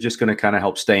bad, that he was just going to kind of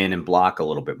help stay in and block a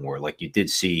little bit more. Like you did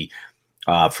see,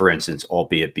 for instance,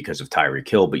 albeit because of Tyreek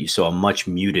Hill, but you saw a much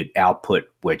muted output,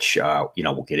 which,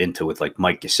 we'll get into with like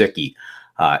Mike Gesicki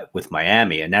with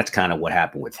Miami. And that's kind of what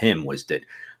happened with him, was that,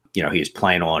 he was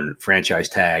playing on franchise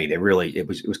tag. It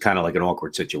was kind of like an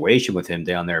awkward situation with him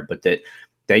down there, but that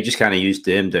they just kind of used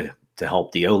him to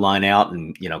help the O-line out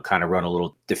and, kind of run a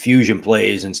little diffusion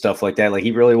plays and stuff like that. Like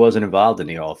he really wasn't involved in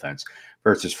the offense,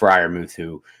 versus Freiermuth,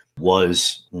 who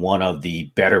was one of the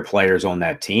better players on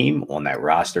that team, on that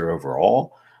roster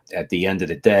overall. At the end of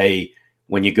the day,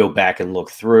 when you go back and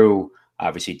look through,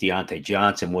 obviously Deontay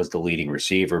Johnson was the leading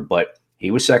receiver, but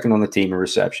he was second on the team in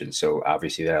reception. So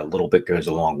obviously that a little bit goes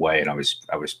a long way. And I was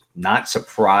not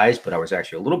surprised, but I was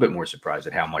actually a little bit more surprised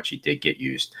at how much he did get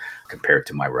used compared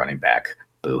to my running back.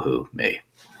 Boo-hoo, me.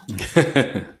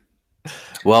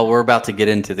 Well, we're about to get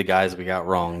into the guys we got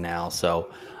wrong now.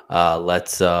 So we'll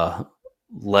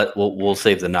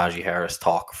save the Najee Harris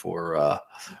talk for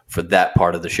that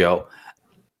part of the show.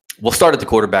 We'll start at the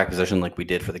quarterback position like we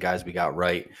did for the guys we got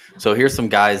right. So here's some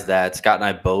guys that Scott and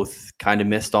I both kind of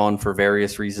missed on for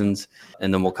various reasons,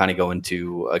 and then we'll kind of go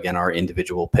into, again, our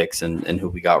individual picks and who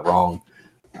we got wrong.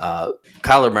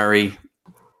 Kyler Murray,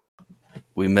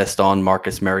 we missed on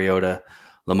Marcus Mariota,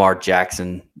 Lamar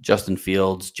Jackson, Justin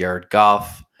Fields, Jared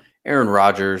Goff, Aaron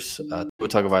Rodgers, Tua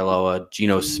Tagovailoa,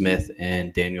 Geno Smith,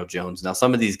 and Daniel Jones. Now,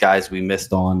 some of these guys we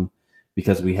missed on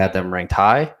because we had them ranked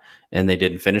high and they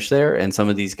didn't finish there. And some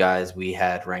of these guys we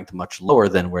had ranked much lower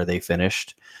than where they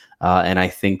finished. And I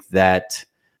think that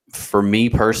for me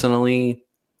personally,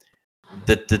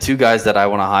 the two guys that I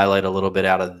want to highlight a little bit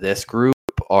out of this group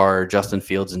are Justin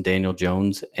Fields and Daniel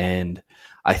Jones. And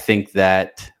I think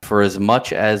that for as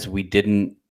much as we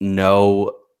didn't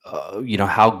know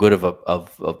how good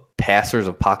of passers,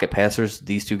 of pocket passers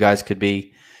these two guys could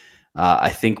be, I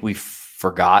think we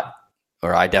forgot,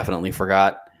 or I definitely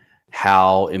forgot,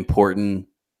 how important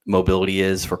mobility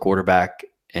is for quarterback.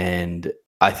 And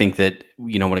I think that,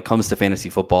 when it comes to fantasy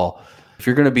football, if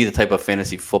you're going to be the type of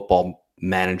fantasy football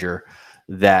manager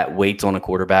that waits on a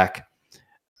quarterback,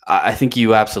 I think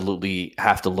you absolutely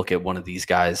have to look at one of these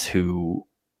guys who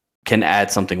can add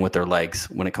something with their legs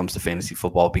when it comes to fantasy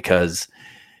football, because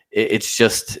it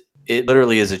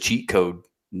literally is a cheat code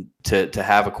to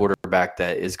have a quarterback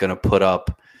that is going to put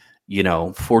up,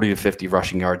 40 to 50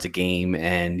 rushing yards a game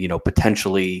and,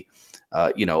 potentially,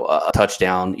 a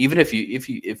touchdown. Even if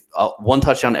one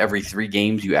touchdown every 3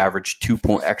 games, you average 2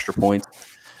 extra points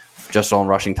just on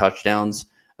rushing touchdowns,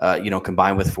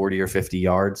 combined with 40 or 50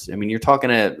 yards. I mean, you're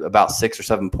talking about 6 or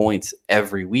 7 points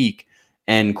every week.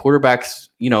 And quarterbacks,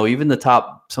 even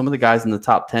some of the guys in the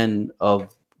top 10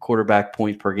 of quarterback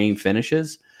points per game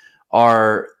finishes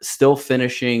are still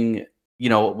finishing,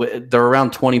 they're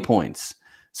around 20 points.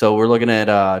 So we're looking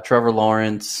at Trevor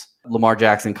Lawrence, Lamar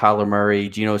Jackson, Kyler Murray,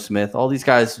 Geno Smith, all these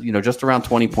guys, just around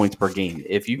 20 points per game.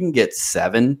 If you can get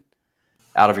 7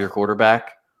 out of your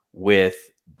quarterback with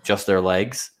just their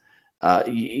legs,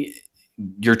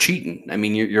 you're cheating. I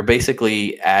mean, you're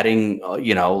basically adding,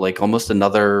 like almost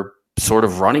another sort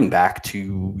of running back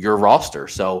to your roster.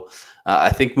 So I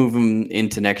think moving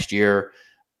into next year,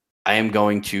 I am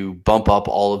going to bump up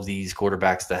all of these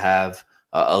quarterbacks to have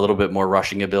a little bit more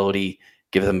rushing ability,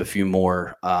 give them a few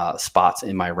more spots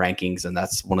in my rankings. And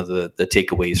that's one of the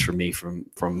takeaways for me from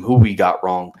who we got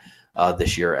wrong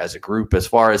this year as a group. As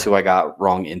far as who I got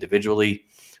wrong individually,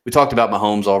 we talked about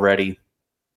Mahomes already.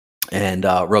 And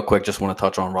real quick, just want to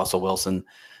touch on Russell Wilson.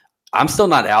 I'm still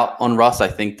not out on Russ. I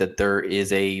think that there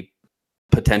is a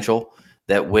potential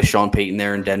that with Sean Payton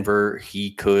there in Denver,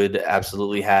 he could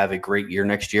absolutely have a great year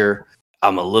next year.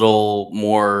 I'm a little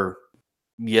more,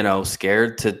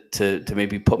 scared to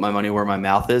maybe put my money where my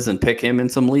mouth is and pick him in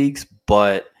some leagues.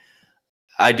 But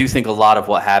I do think a lot of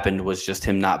what happened was just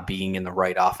him not being in the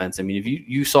right offense. I mean, if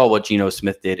you saw what Geno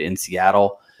Smith did in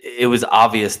Seattle, it was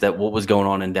obvious that what was going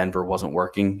on in Denver wasn't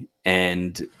working.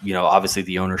 And, obviously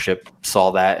the ownership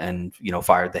saw that and,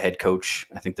 fired the head coach,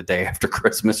 I think the day after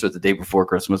Christmas or the day before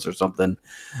Christmas or something.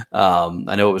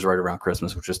 I know it was right around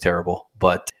Christmas, which was terrible.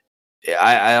 But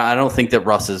I don't think that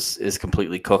Russ is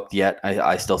completely cooked yet.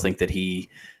 I still think that he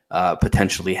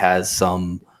potentially has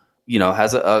some –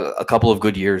 has a couple of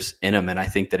good years in him. And I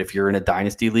think that if you're in a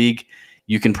dynasty league,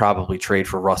 you can probably trade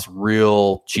for Russ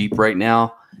real cheap right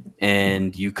now.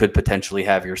 And you could potentially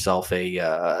have yourself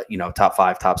a, top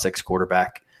 5, top 6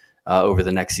 quarterback over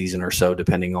the next season or so,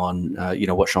 depending on,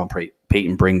 what Sean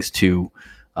Payton brings to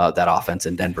that offense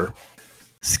in Denver.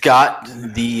 Scott,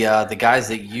 the guys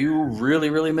that you really,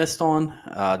 really missed on,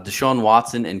 Deshaun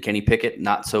Watson and Kenny Pickett,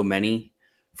 not so many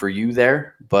for you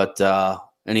there, but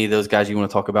any of those guys you want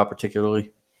to talk about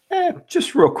particularly?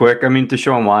 Just real quick. I mean,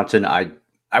 Deshaun Watson, I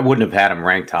wouldn't have had him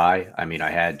ranked high. I mean, I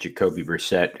had Jacoby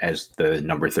Brissett as the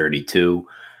number 32.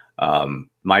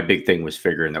 My big thing was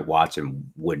figuring that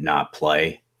Watson would not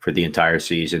play for the entire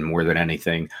season more than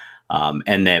anything.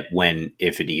 And that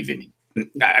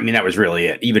that was really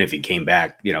it. Even if he came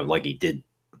back, like he did,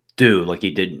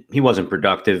 he wasn't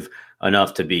productive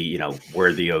enough to be,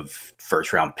 worthy of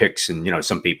first round picks. And,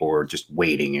 some people were just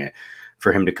waiting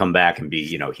for him to come back and be,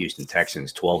 Houston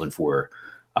Texans 12-4,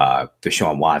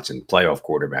 Deshaun Watson playoff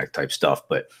quarterback type stuff.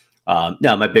 But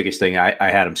no, my biggest thing, I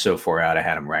had him so far out. I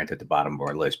had him ranked at the bottom of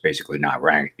our list, basically not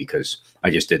ranked because I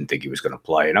just didn't think he was going to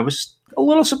play. And I was a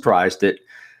little surprised that,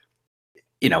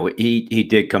 he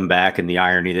did come back, and the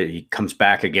irony that he comes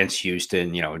back against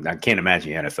Houston, I can't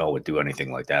imagine the NFL would do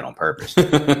anything like that on purpose.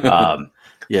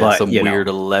 But, some weird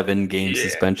 11-game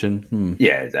suspension.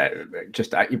 Yeah,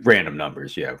 just random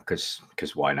numbers. Yeah, because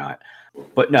why not?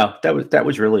 But no, that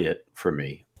was really it for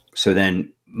me. So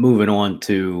then moving on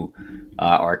to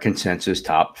our consensus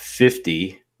top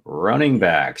 50 running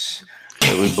backs.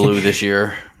 We blew this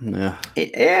year. Yeah,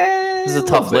 it was a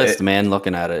tough list, man.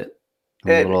 Looking at it,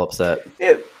 I'm a little upset.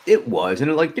 It was,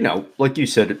 and like you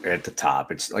said at the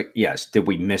top, it's like, yes, did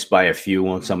we miss by a few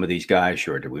on some of these guys?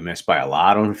 Sure. Did we miss by a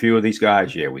lot on a few of these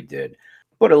guys? Yeah, we did.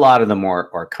 But a lot of them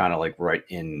are kind of like right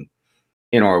in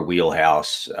our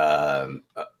wheelhouse of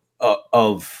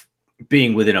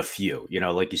being within a few.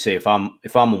 Like you say, if I'm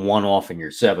a 1 off and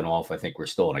you're 7 off, I think we're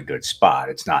still in a good spot.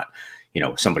 It's not,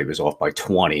 somebody was off by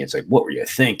 20. It's like, what were you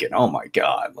thinking? Oh my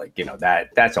God! Like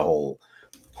that's a whole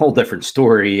different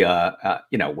story,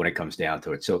 when it comes down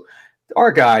to it. So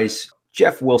our guys,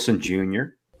 Jeff Wilson Jr.,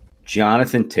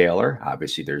 Jonathan Taylor,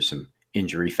 obviously there's some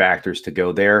injury factors to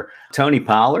go there. Tony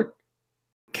Pollard,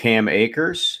 Cam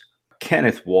Akers,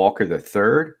 Kenneth Walker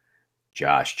III,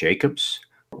 Josh Jacobs,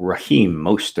 Raheem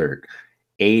Mostert,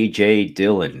 A.J.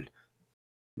 Dillon,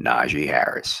 Najee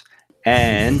Harris,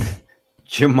 and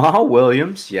Jamal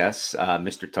Williams. Yes,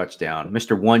 Mr. Touchdown,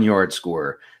 Mr. 1-yard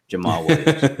scorer, Jamal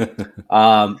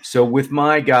Williams. So with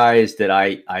my guys that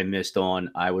I missed on,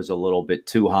 I was a little bit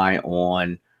too high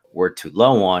on or too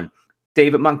low on.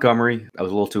 David Montgomery, I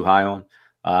was a little too high on.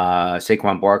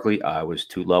 Saquon Barkley, I was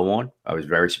too low on. I was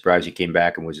very surprised he came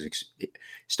back and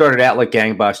started out like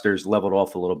gangbusters, leveled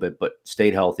off a little bit, but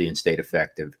stayed healthy and stayed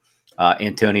effective.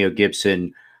 Antonio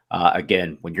Gibson,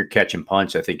 again, when you're catching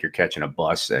punch, I think you're catching a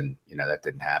bus, and that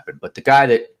didn't happen. But the guy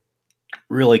that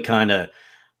really kind of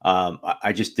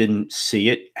I just didn't see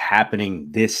it happening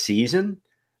this season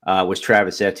was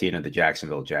Travis Etienne of the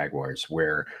Jacksonville Jaguars,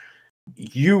 where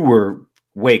you were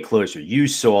way closer. You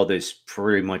saw this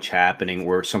pretty much happening,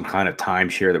 where some kind of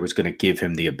timeshare that was going to give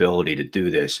him the ability to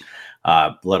do this,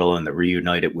 let alone the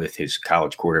reunited with his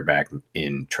college quarterback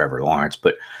in Trevor Lawrence.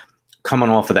 But coming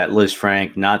off of that list,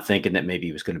 Frank, not thinking that maybe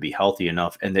he was going to be healthy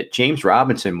enough, and that James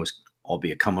Robinson was,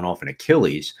 albeit coming off an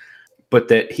Achilles, but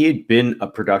that he had been a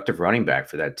productive running back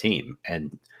for that team.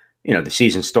 And, the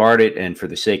season started, and for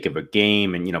the sake of a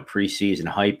game and, preseason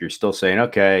hype, you're still saying,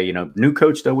 okay, new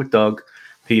coach though with Doug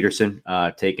Peterson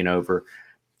taking over.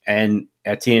 And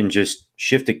Etienne just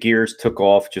shifted gears, took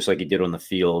off just like he did on the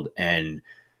field, and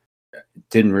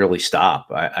didn't really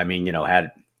stop. I mean,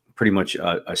 had pretty much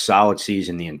a solid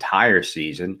season the entire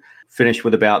season, finished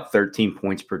with about 13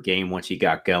 points per game once he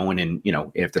got going and,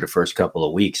 after the first couple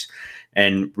of weeks,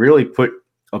 and really put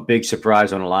a big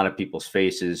surprise on a lot of people's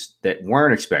faces that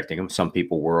weren't expecting him. Some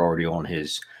people were already on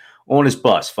his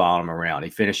bus following him around. He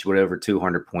finished with over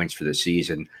 200 points for the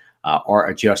season. Our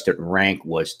adjusted rank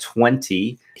was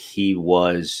 20.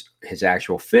 His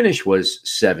actual finish was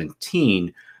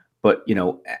 17, But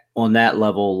on that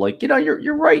level, like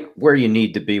you're right where you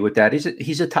need to be with that.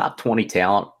 He's a top 20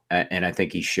 talent, and I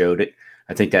think he showed it.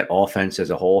 I think that offense as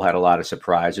a whole had a lot of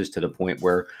surprises to the point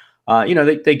where,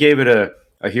 they gave it a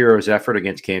hero's effort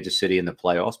against Kansas City in the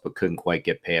playoffs, but couldn't quite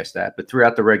get past that. But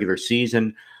throughout the regular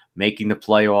season, making the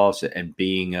playoffs and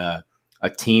being a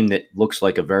team that looks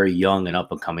like a very young and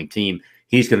up and coming team,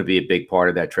 he's going to be a big part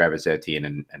of that, Travis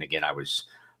Etienne. And again, I was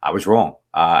wrong.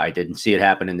 I didn't see it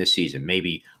happen in this season.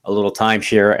 Maybe a little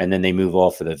timeshare, and then they move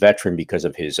off of the veteran because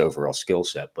of his overall skill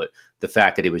set. But the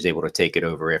fact that he was able to take it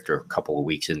over after a couple of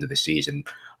weeks into the season,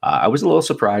 I was a little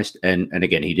surprised. And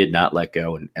again, he did not let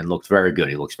go and looked very good.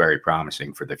 He looks very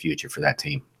promising for the future for that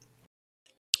team.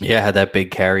 Yeah, had that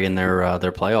big carry in their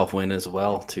playoff win as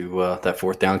well, to that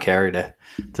fourth down carry to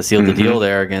seal the deal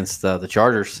there against the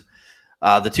Chargers.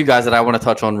 The two guys that I want to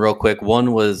touch on real quick,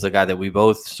 one was a guy that we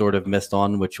both sort of missed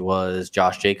on, which was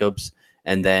Josh Jacobs,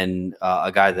 and then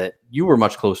a guy that you were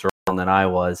much closer on than I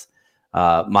was,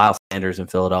 Miles Sanders in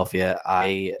Philadelphia.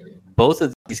 Both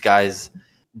of these guys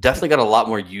definitely got a lot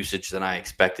more usage than I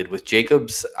expected. With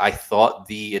Jacobs, I thought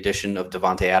the addition of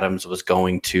Devontae Adams was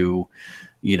going to,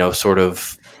 sort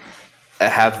of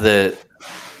have the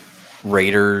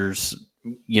Raiders,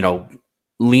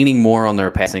 leaning more on their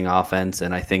passing offense.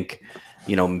 And I think,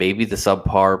 maybe the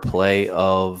subpar play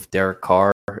of Derek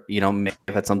Carr, may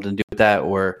have had something to do with that,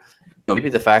 or maybe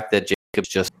the fact that Jacobs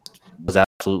just was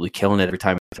absolutely killing it every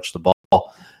time he touched the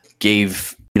ball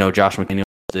gave, Josh McDaniels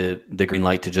the green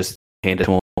light to just hand it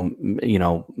to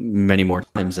him, many more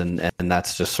times. And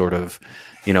that's just sort of,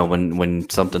 when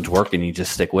something's working, you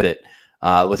just stick with it.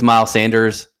 With Miles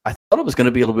Sanders, I thought it was going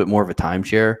to be a little bit more of a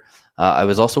timeshare. I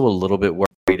was also a little bit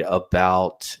worried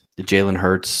about the Jalen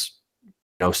Hurts,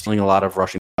 stealing a lot of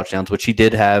rushing touchdowns, which he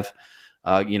did have,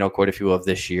 quite a few of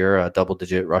this year,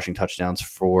 double-digit rushing touchdowns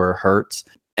for Hurts.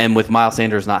 And with Miles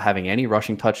Sanders not having any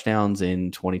rushing touchdowns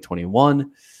in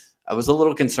 2021, I was a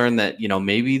little concerned that,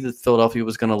 maybe the Philadelphia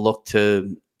was going to look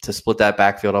to split that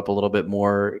backfield up a little bit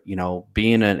more,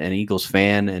 being an Eagles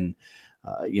fan and,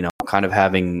 kind of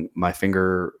having my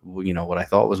finger, what I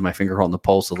thought was my finger on the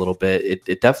pulse a little bit.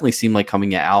 It definitely seemed like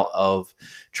coming out of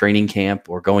training camp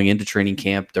or going into training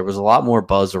camp, there was a lot more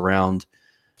buzz around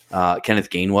Kenneth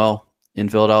Gainwell in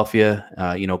Philadelphia.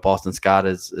 Boston Scott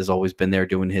has always been there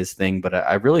doing his thing, but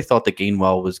I really thought that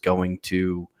Gainwell was going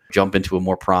to jump into a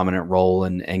more prominent role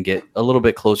and get a little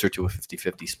bit closer to a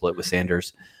 50-50 split with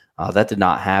Sanders. That did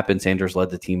not happen. Sanders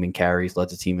led the team in carries, led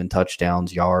the team in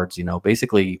touchdowns, yards,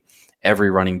 basically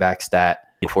every running back stat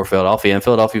for Philadelphia. And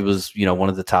Philadelphia was, one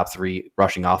of the top 3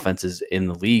 rushing offenses in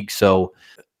the league. So,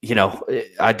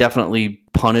 I definitely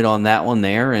punted on that one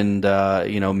there and,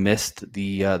 missed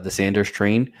the Sanders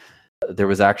train. There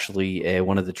was actually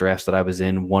one of the drafts that I was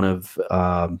in, one of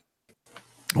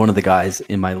the guys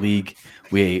in my league,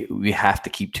 we have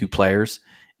to keep 2 players,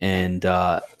 and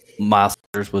Miles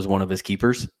Sanders was one of his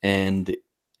keepers, and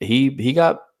he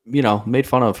got made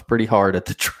fun of pretty hard at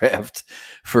the draft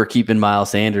for keeping Miles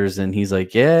Sanders. And he's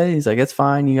like, it's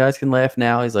fine. You guys can laugh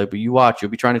now. He's like, but you watch, you'll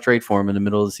be trying to trade for him in the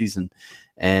middle of the season.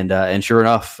 And sure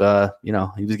enough,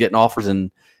 he was getting offers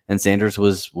and Sanders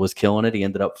was killing it. He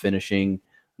ended up finishing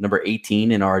number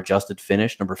 18 in our adjusted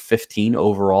finish, number 15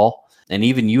 overall. And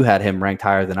even you had him ranked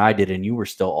higher than I did, and you were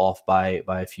still off by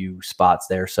a few spots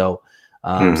there. So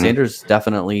Sanders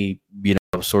definitely,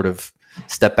 sort of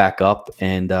step back up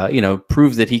and,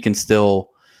 prove that he can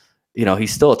still,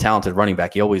 he's still a talented running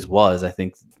back. He always was. I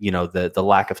think, the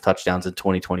lack of touchdowns in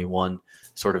 2021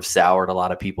 sort of soured a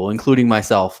lot of people, including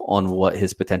myself, on what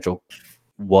his potential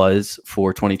was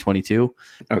for 2022.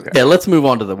 Okay. Yeah, let's move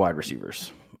on to the wide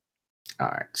receivers. All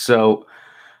right. So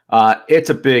it's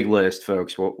a big list,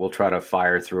 folks. We'll try to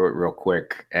fire through it real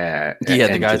quick.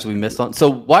 The guys we missed on. So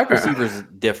wide receivers is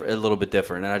different, a little bit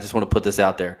different. And I just want to put this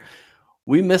out there.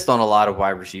 We missed on a lot of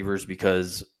wide receivers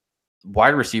because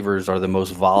wide receivers are the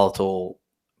most volatile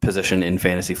position in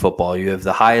fantasy football. You have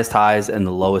the highest highs and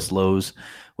the lowest lows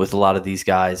with a lot of these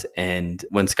guys. And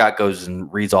when Scott goes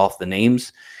and reads off the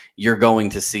names, you're going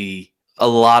to see a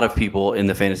lot of people in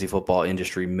the fantasy football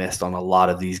industry missed on a lot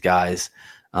of these guys,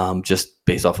 just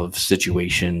based off of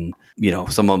situation.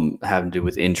 Some of them have to do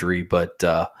with injury, but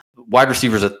wide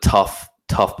receiver is a tough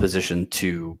position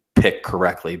to pick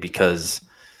correctly because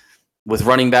with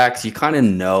running backs, you kind of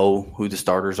know who the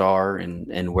starters are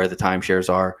and where the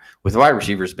timeshares are. With wide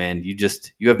receivers, man,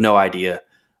 you have no idea.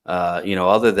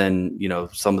 Other than,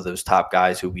 some of those top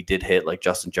guys who we did hit, like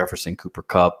Justin Jefferson, Cooper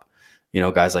Kupp,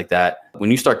 guys like that.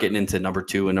 When you start getting into number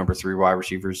 2 and number 3 wide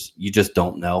receivers, you just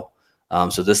don't know.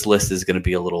 So this list is going to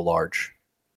be a little large.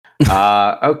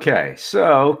 Okay,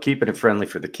 so keeping it friendly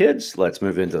for the kids, let's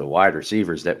move into the wide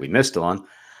receivers that we missed on.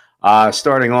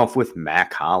 Starting off with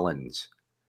Mac Hollins,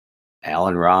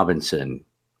 Allen Robinson,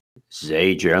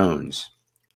 Zay Jones,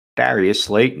 Darius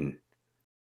Slayton,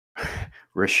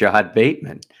 Rashad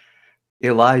Bateman,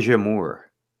 Elijah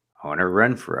Moore, Hunter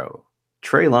Renfrow,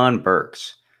 Traylon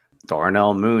Burks,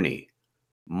 Darnell Mooney,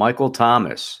 Michael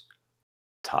Thomas,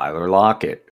 Tyler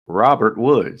Lockett, Robert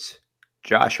Woods,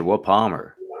 Joshua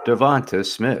Palmer, Devonta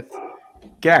Smith,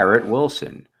 Garrett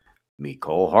Wilson,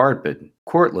 Mecole Hardman,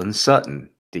 Courtland Sutton,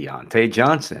 Deontay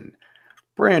Johnson,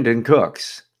 Brandon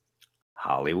Cooks,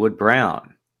 Hollywood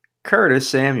Brown, Curtis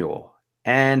Samuel,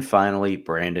 and finally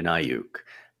Brandon Ayuk.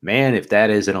 Man, if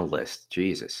that isn't a list,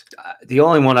 Jesus. The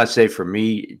only one I say for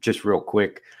me, just real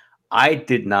quick, I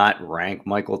did not rank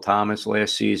Michael Thomas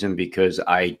last season because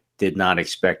I did not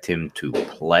expect him to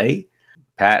play.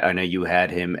 Pat, I know you had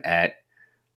him at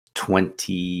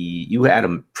 20. You had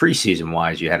him preseason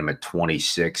wise, you had him at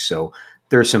 26. So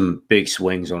there's some big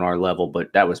swings on our level,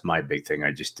 but that was my big thing.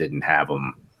 I just didn't have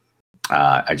him.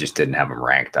 I just didn't have him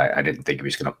ranked. I didn't think he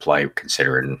was going to play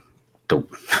considering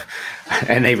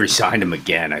and they re-signed him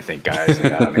again. I think, guys. I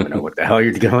don't even know what the hell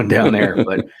you're going down there,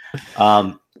 but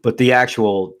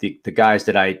the guys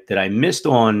that I missed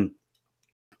on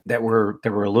that were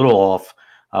a little off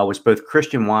was both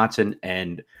Christian Watson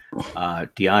and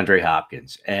DeAndre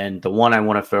Hopkins. And the one I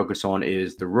want to focus on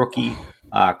is the rookie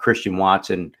Christian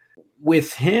Watson.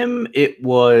 With him, he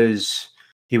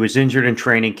was injured in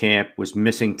training camp, was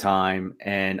missing time,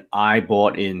 and I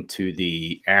bought into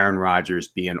the Aaron Rodgers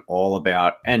being all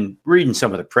about, and reading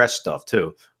some of the press stuff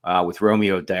too, with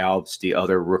Romeo Doubs, the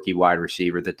other rookie wide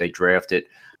receiver that they drafted.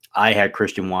 I had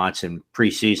Christian Watson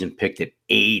preseason picked at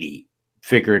 80,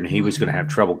 figuring he was going to have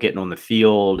trouble getting on the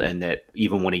field, and that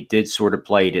even when he did sort of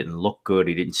play, he didn't look good.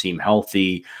 He didn't seem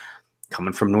healthy.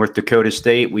 Coming from North Dakota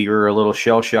State, we were a little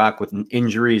shell-shocked with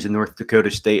injuries in North Dakota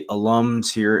State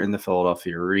alums here in the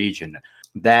Philadelphia region.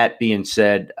 That being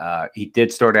said, he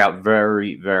did start out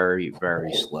very, very,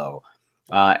 very slow.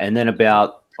 And then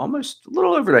about almost a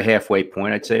little over the halfway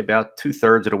point, I'd say about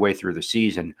 2/3 of the way through the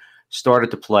season,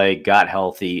 started to play, got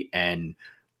healthy, and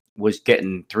was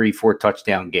getting 3-4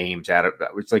 touchdown games out of it.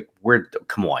 It's like,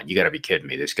 come on, you got to be kidding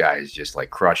me. This guy is just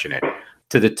like crushing it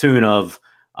to the tune of,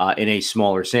 in a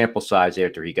smaller sample size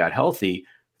after he got healthy,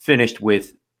 finished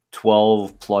with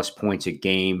 12 plus points a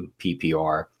game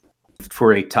PPR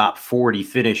for a top 40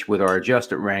 finish with our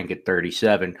adjusted rank at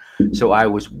 37. So I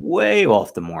was way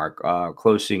off the mark,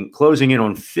 closing in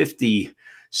on 50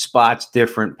 spots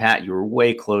different. Pat, you were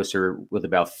way closer with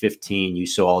about 15. You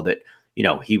saw that,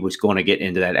 he was going to get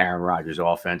into that Aaron Rodgers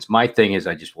offense. My thing is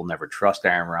I just will never trust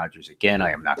Aaron Rodgers again.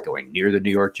 I am not going near the New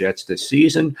York Jets this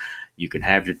season. You can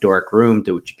have your dark room,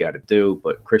 do what you got to do.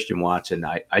 But Christian Watson,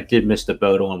 I did miss the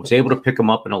boat on. Was able to pick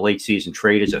him up in a late season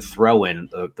trade as a throw-in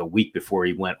the week before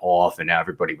he went off, and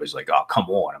everybody was like, "Oh, come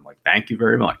on!" I'm like, "Thank you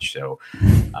very much." So,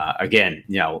 again,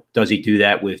 does he do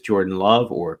that with Jordan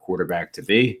Love or a quarterback to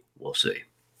be? We'll see.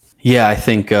 Yeah, I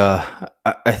think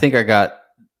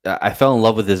I fell in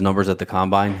love with his numbers at the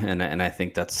combine, and I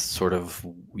think that's sort of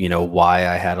why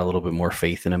I had a little bit more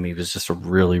faith in him. He was just a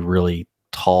really, really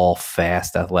tall,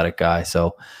 fast, athletic guy.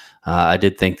 So I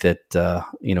did think that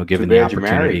given the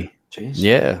opportunity,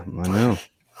 yeah, I know.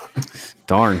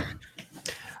 Darn.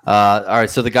 All right,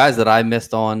 so the guys that I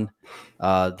missed on,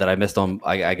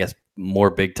 I guess more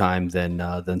big time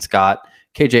than Scott: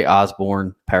 KJ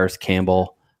Osborne, Paris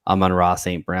Campbell, Amon-Ra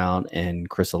St. Brown, and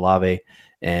Chris Olave.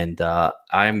 And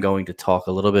I'm going to talk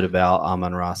a little bit about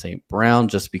Amon-Ra St. Brown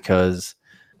just because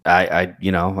I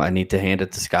need to hand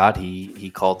it to Scott.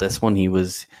 He called this one.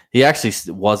 He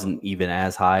actually wasn't even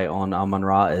as high on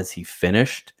Amon-Ra as he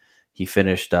finished. He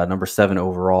finished number 7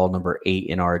 overall, number 8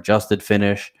 in our adjusted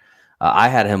finish. I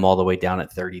had him all the way down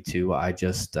at 32. I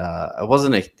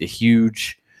wasn't a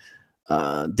huge.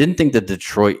 Didn't think the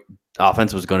Detroit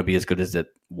offense was going to be as good as it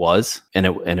was, and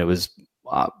it was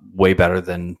way better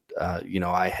than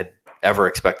I had ever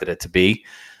expected it to be.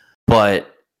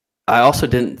 But I also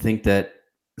didn't think that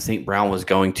St. Brown was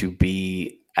going to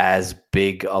be as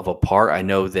big of a part. I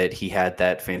know that he had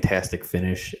that fantastic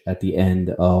finish at the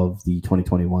end of the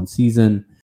 2021 season,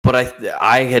 but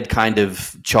I had kind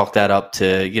of chalked that up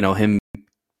to him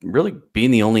really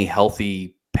being the only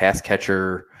healthy pass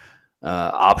catcher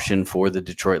option for the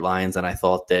Detroit Lions. And I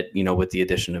thought that with the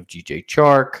addition of G.J.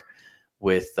 Chark,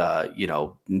 with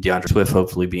DeAndre Swift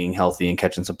hopefully being healthy and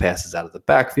catching some passes out of the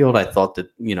backfield, I thought that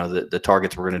the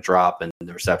targets were going to drop and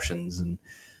the receptions and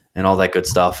all that good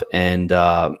stuff. And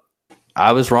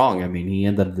I was wrong. I mean, he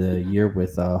ended the year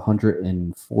with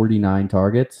 149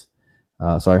 targets,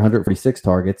 146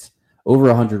 targets, over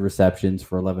 100 receptions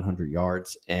for 1,100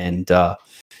 yards. And,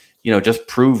 just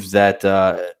proves that,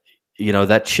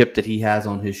 that chip that he has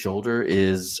on his shoulder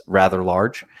is rather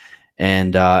large.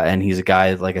 And he's a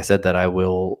guy, like I said, that I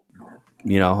will,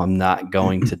 I'm not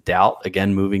going to doubt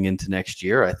again moving into next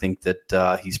year. I think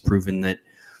that he's proven that,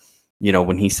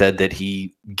 when he said that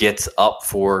he gets up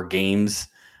for games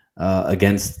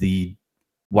against the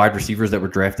wide receivers that were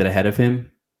drafted ahead of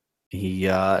him, he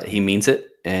means it.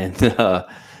 And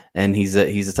he's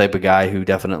the type of guy who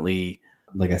definitely,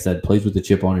 like I said, plays with the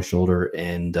chip on his shoulder,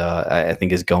 and I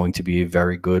think is going to be a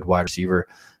very good wide receiver.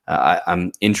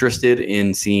 I'm interested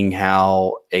in seeing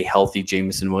how a healthy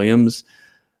Jameson Williams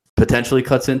potentially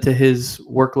cuts into his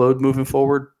workload moving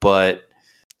forward. But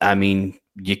I mean,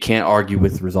 you can't argue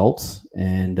with results,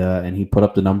 and he put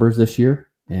up the numbers this year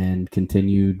and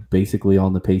continued basically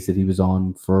on the pace that he was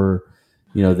on for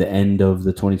the end of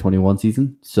the 2021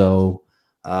 season. So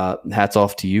hats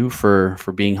off to you for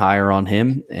being higher on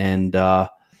him, and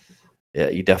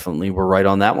you definitely were right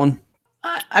on that one.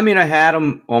 I mean, I had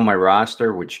him on my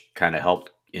roster, which kind of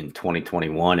helped in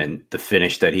 2021, and the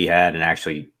finish that he had, and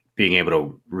actually being able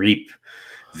to reap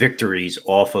victories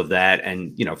off of that.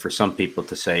 And for some people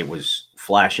to say it was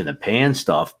flash in the pan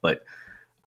stuff, but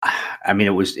I mean,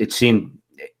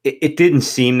 it didn't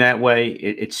seem that way.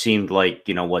 It seemed like,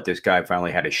 this guy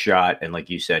finally had a shot. And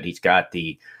like you said, he's got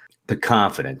the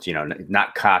confidence,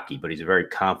 not cocky, but he's a very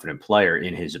confident player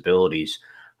in his abilities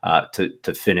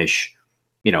to finish,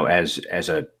 as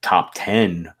a top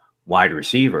 10 wide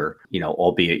receiver,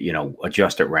 albeit,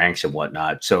 adjusted ranks and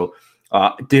whatnot. So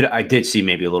I did see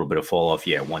maybe a little bit of fall off.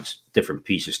 Yeah. Once different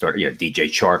pieces started, DJ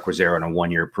Chark was there on a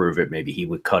 1 year prove it. Maybe he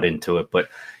would cut into it, but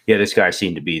yeah, this guy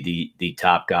seemed to be the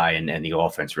top guy, and the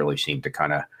offense really seemed to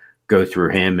kind of go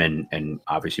through him. And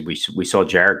obviously we saw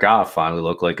Jared Goff finally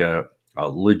look like a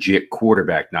legit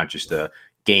quarterback, not just a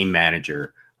game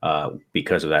manager,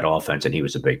 because of that offense. And he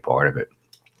was a big part of it.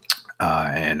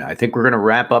 And I think we're going to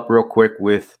wrap up real quick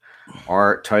with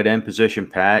our tight end position.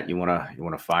 Pat, you want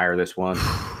to fire this one?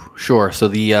 Sure. So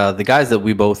the guys that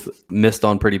we both missed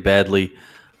on pretty badly,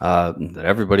 that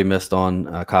everybody missed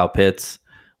on, Kyle Pitts.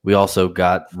 We also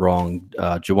got wrong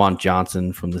Juwan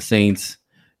Johnson from the Saints,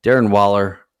 Darren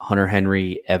Waller, Hunter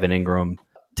Henry, Evan Ingram,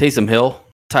 Taysom Hill,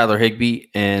 Tyler Higbee,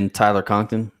 and Tyler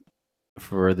Conklin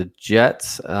for the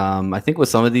Jets. I think with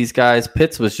some of these guys,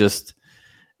 Pitts was just,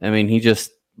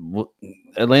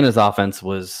 Atlanta's offense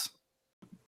was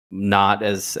not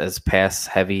as pass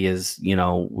heavy as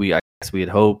we had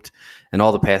hoped, and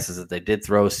all the passes that they did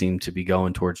throw seemed to be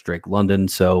going towards Drake London.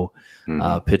 So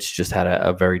Pitts just had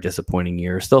a very disappointing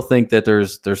year. Still think that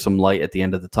there's some light at the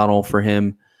end of the tunnel for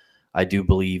him. I do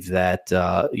believe that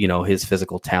his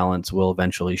physical talents will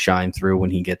eventually shine through when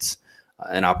he gets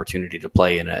an opportunity to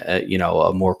play in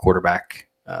a more quarterback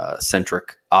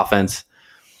centric offense.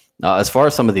 As far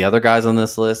as some of the other guys on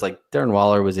this list, like Darren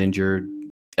Waller was injured,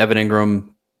 Evan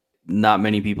Ingram, not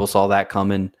many people saw that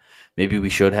coming. Maybe we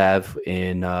should have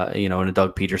in a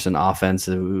Doug Peterson offense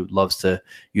who loves to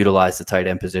utilize the tight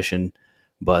end position.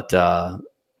 But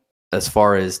as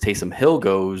far as Taysom Hill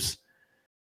goes,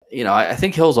 I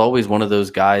think Hill's always one of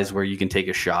those guys where you can take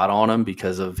a shot on him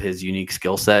because of his unique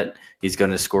skill set. He's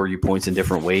going to score you points in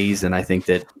different ways. And I think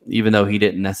that even though he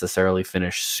didn't necessarily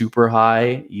finish super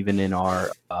high, even in our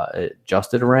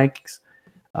adjusted ranks,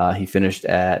 he finished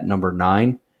at number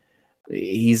 9.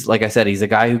 He's, like I said, he's a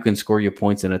guy who can score you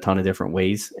points in a ton of different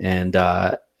ways. And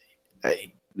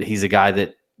he's a guy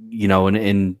that,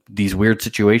 in these weird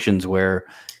situations where,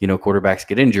 quarterbacks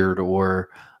get injured or,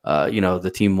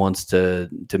 the team wants to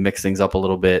mix things up a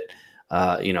little bit.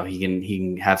 He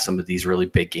can have some of these really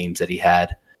big games that he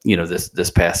had,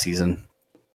 this past season.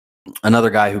 Another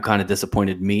guy who kind of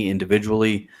disappointed me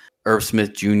individually, Irv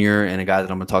Smith Jr., and a guy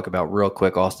that I'm going to talk about real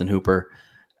quick, Austin Hooper.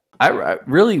 I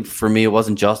really, for me, it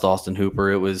wasn't just Austin Hooper.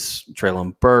 It was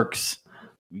Treylon Burks.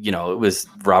 It was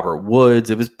Robert Woods.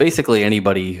 It was basically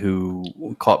anybody who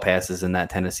caught passes in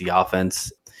that Tennessee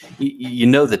offense.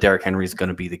 That Derrick Henry is going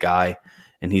to be the guy,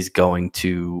 and he's going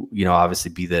to,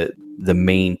 obviously be the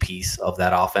main piece of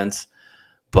that offense.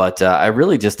 But I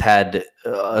really just had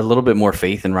a little bit more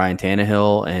faith in Ryan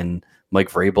Tannehill and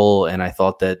Mike Vrabel, and I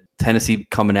thought that Tennessee,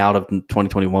 coming out of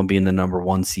 2021 being the number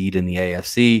 1 seed in the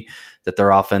AFC, that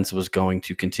their offense was going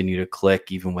to continue to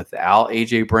click even without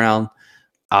A.J. Brown.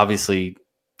 Obviously,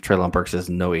 Treylon Burks is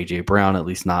no A.J. Brown, at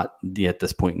least not at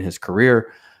this point in his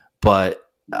career. But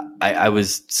I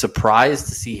was surprised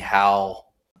to see how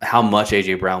much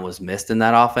A.J. Brown was missed in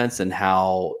that offense and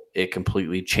how it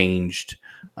completely changed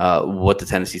what the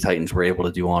Tennessee Titans were able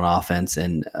to do on offense.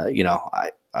 And,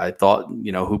 I thought,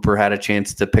 Hooper had a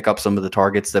chance to pick up some of the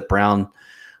targets that Brown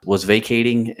was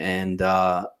vacating, and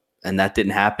that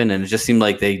didn't happen. And it just seemed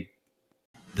like the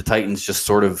Titans just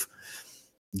sort of,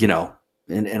 in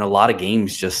a lot of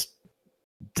games just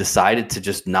decided to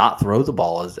just not throw the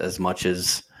ball as much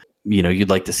as, you'd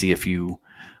like to see if you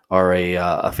are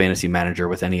a fantasy manager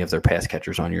with any of their pass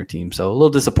catchers on your team. So a little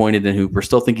disappointed in Hooper.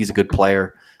 Still think he's a good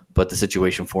player, but the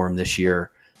situation for him this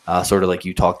year, sort of like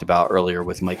you talked about earlier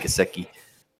with Mike Gesicki,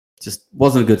 just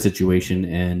wasn't a good situation,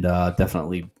 and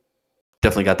definitely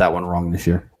got that one wrong this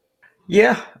year.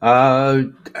 Yeah.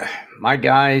 My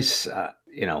guys,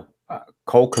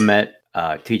 Cole Kmet,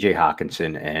 TJ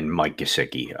Hawkinson, and Mike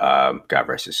Gesicki, God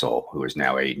rest his soul, who is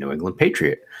now a New England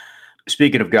Patriot.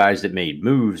 Speaking of guys that made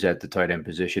moves at the tight end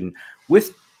position,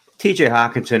 with TJ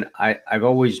Hawkinson, I've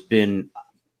always been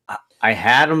 – I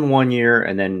had him 1 year,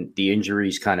 and then the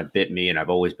injuries kind of bit me, and I've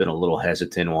always been a little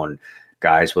hesitant on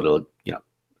guys with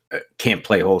can't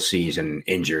play whole season,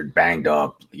 injured, banged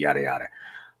up, yada,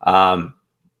 yada.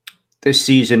 This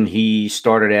season, he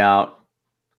started out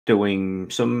doing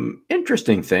some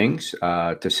interesting things,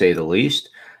 to say the least.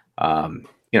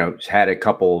 Had a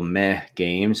couple meh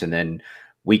games, and then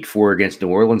week 4 against New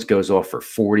Orleans goes off for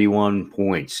 41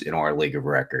 points in our league of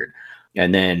record.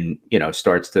 And then,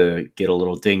 starts to get a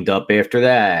little dinged up after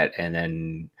that. And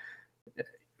then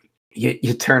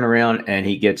you turn around and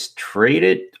he gets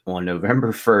traded on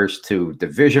November 1st to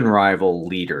division rival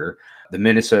leader, the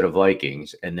Minnesota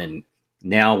Vikings. And then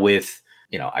now with,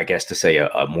 I guess to say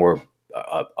a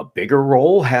bigger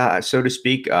role, so to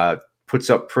speak, puts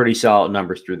up pretty solid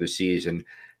numbers through the season,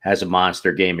 has a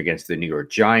monster game against the New York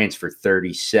Giants for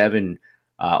 37,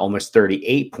 almost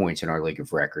 38 points in our league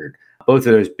of record. Both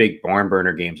of those big barn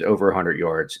burner games, over 100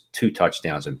 yards, 2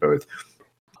 touchdowns in both.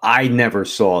 I never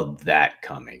saw that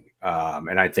coming.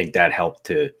 And I think that helped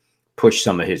to push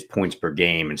some of his points per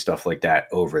game and stuff like that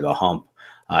over the hump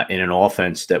in an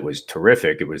offense that was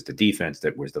terrific. It was the defense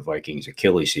that was the Vikings'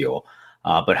 Achilles heel.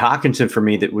 But Hawkinson, for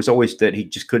me, that was always that he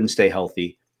just couldn't stay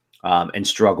healthy and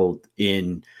struggled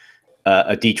in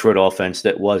a Detroit offense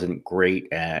that wasn't great.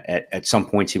 At some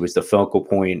points, he was the focal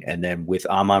point. And then with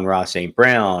Amon-Ra St.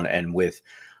 Brown and with,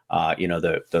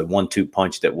 the 1-2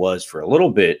 punch that was for a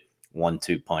little bit,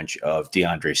 1-2 punch of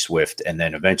DeAndre Swift. And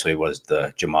then eventually was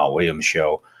the Jamal Williams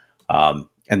show. And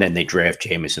then they draft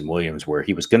Jamison Williams, where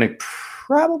he was going to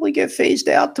probably get phased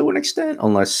out to an extent,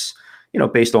 unless,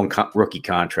 based on rookie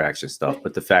contracts and stuff.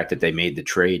 But the fact that they made the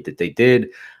trade that they did,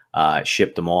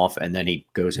 shipped him off, and then he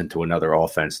goes into another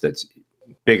offense that's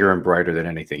bigger and brighter than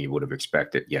anything you would have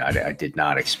expected. Yeah, I did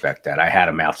not expect that. I had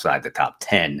him outside the top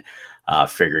 10,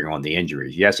 figuring on the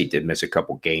injuries. Yes, he did miss a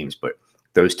couple games, but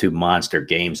those 2 monster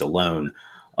games alone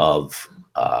of,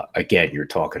 again, you're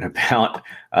talking about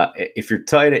if your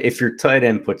tight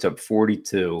end puts up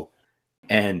 42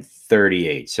 and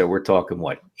 38, so we're talking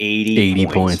what, 80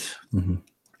 points. Mm-hmm.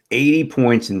 80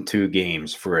 points in 2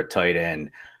 games for a tight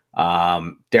end.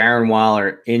 Darren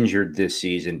Waller, injured this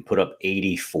season, put up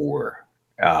 84,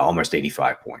 almost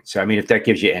 85 points. So, I mean, if that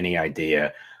gives you any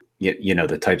idea,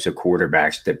 the types of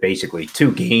quarterbacks that basically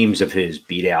 2 games of his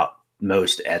beat out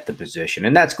most at the position.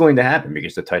 And that's going to happen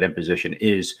because the tight end position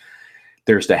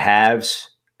there's the haves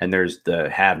and there's the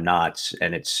have-nots.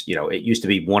 And it's, it used to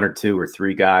be 1 or 2 or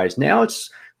 3 guys. Now it's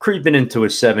creeping into a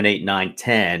 7, 8, 9,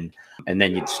 10. And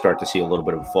then you'd start to see a little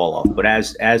bit of a fall off. But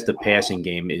as the passing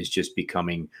game is just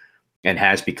becoming and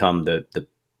has become the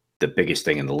biggest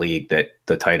thing in the league, that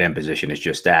the tight end position is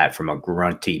just that, from a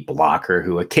grunty blocker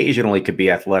who occasionally could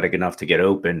be athletic enough to get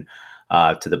open,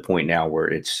 to the point now where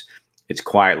it's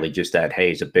quietly just that, hey,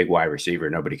 he's a big wide receiver.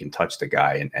 Nobody can touch the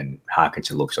guy. And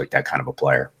Hawkinson looks like that kind of a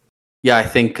player. Yeah, I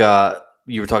think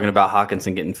you were talking about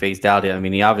Hawkinson getting phased out. I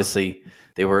mean, he obviously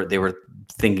they were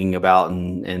thinking about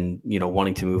and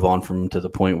wanting to move on from him to the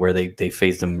point where they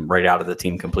phased him right out of the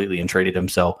team completely and traded him.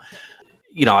 So,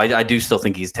 I do still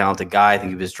think he's a talented guy. I think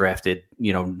he was drafted,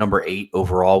 number 8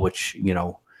 overall, which,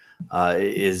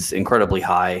 is incredibly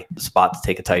high spot to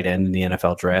take a tight end in the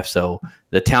NFL draft. So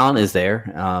the talent is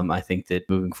there. I think that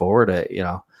moving forward, I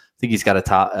think he's got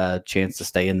a chance to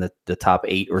stay in the top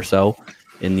 8 or so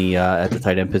in the at the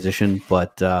tight end position.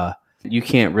 But you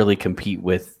can't really compete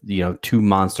with 2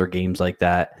 monster games like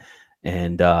that,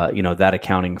 and that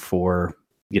accounting for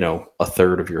a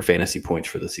third of your fantasy points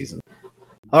for the season.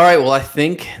 All right, well, I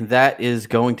think that is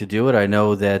going to do it. I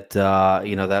know that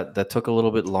that took a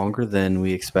little bit longer than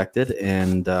we expected,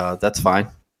 and that's fine.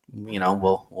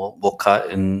 We'll cut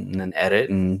and then edit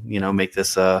and make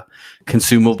this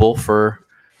consumable for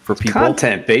people.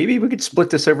 Content, baby. We could split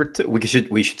this over 2.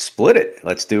 We should split it.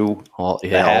 Let's do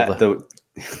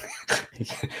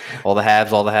All the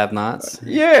haves, all the have-nots.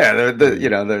 Yeah,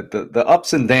 the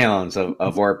ups and downs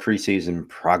of our preseason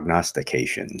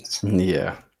prognostications.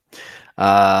 Yeah.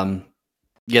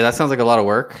 Yeah, that sounds like a lot of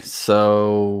work.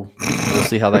 So we'll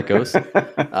see how that goes.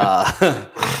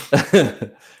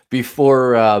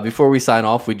 Before we sign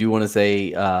off, we do want to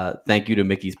say thank you to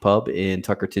Mickey's Pub in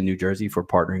Tuckerton, New Jersey, for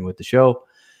partnering with the show.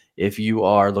 If you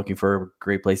are looking for a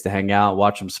great place to hang out,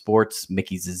 watch some sports,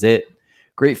 Mickey's is it.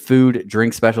 Great food,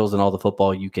 drink specials, and all the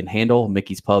football you can handle.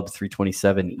 Mickey's Pub,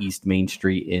 327 East Main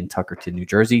Street in Tuckerton, New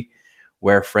Jersey,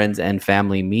 where friends and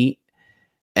family meet.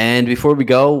 And before we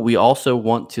go, we also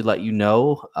want to let you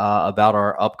know about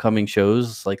our upcoming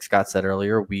shows. Like Scott said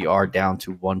earlier, we are down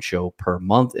to one show per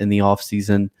month in the off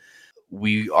season.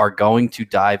 We are going to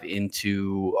dive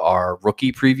into our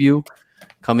rookie preview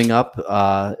coming up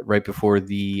right before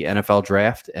the NFL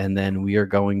draft. And then we are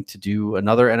going to do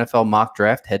another NFL mock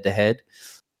draft head-to-head.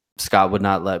 Scott would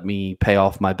not let me pay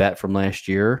off my bet from last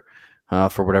year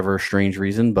for whatever strange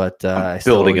reason, but I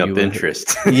building up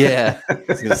interest. Yeah, I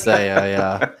was gonna say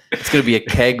it's gonna be a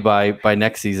keg by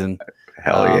next season.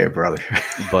 Hell yeah, brother!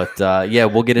 But yeah,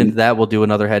 we'll get into that. We'll do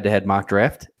another head-to-head mock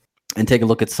draft and take a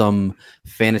look at some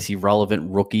fantasy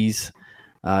relevant rookies.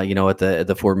 At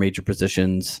the four major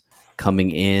positions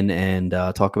coming in, and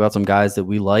talk about some guys that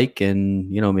we like, and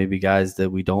maybe guys that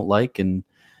we don't like, and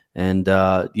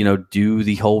do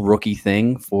the whole rookie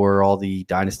thing for all the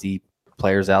dynasty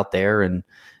players out there, and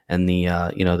the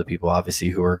the people obviously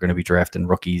who are going to be drafting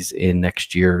rookies in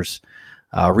next year's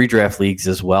redraft leagues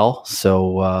as well.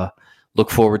 So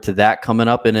look forward to that coming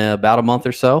up in about a month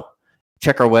or so.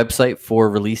 Check our website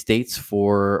for release dates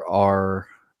for our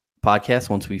podcast.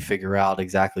 Once we figure out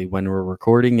exactly when we're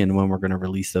recording and when we're going to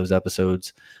release those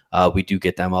episodes, we do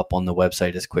get them up on the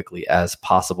website as quickly as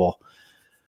possible.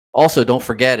 Also, don't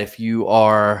forget, if you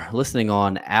are listening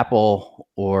on Apple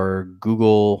or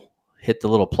Google, hit the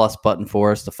little plus button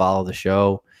for us to follow the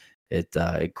show. It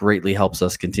greatly helps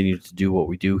us continue to do what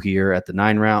we do here at the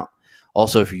 9 Route.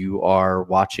 Also, if you are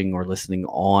watching or listening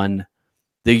on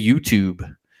the YouTube,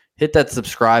 hit that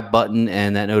subscribe button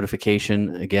and that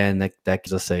notification. Again, that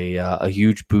gives us a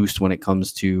huge boost when it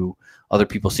comes to other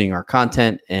people seeing our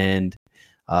content, and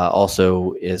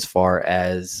also as far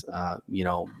as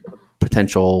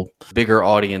potential bigger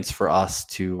audience for us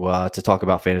to talk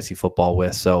about fantasy football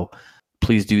with. So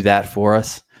please do that for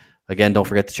us. Again, don't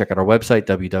forget to check out our website,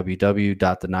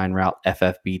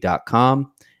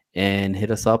 www.the9routeffb.com, and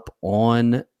hit us up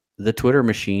on the Twitter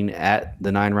machine at the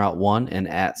 9route1 and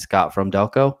at Scott from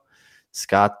Delco.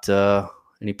 Scott,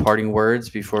 any parting words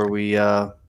before we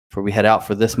head out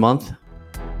for this month?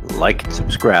 Like and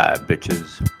subscribe,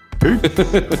 bitches.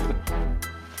 Peace.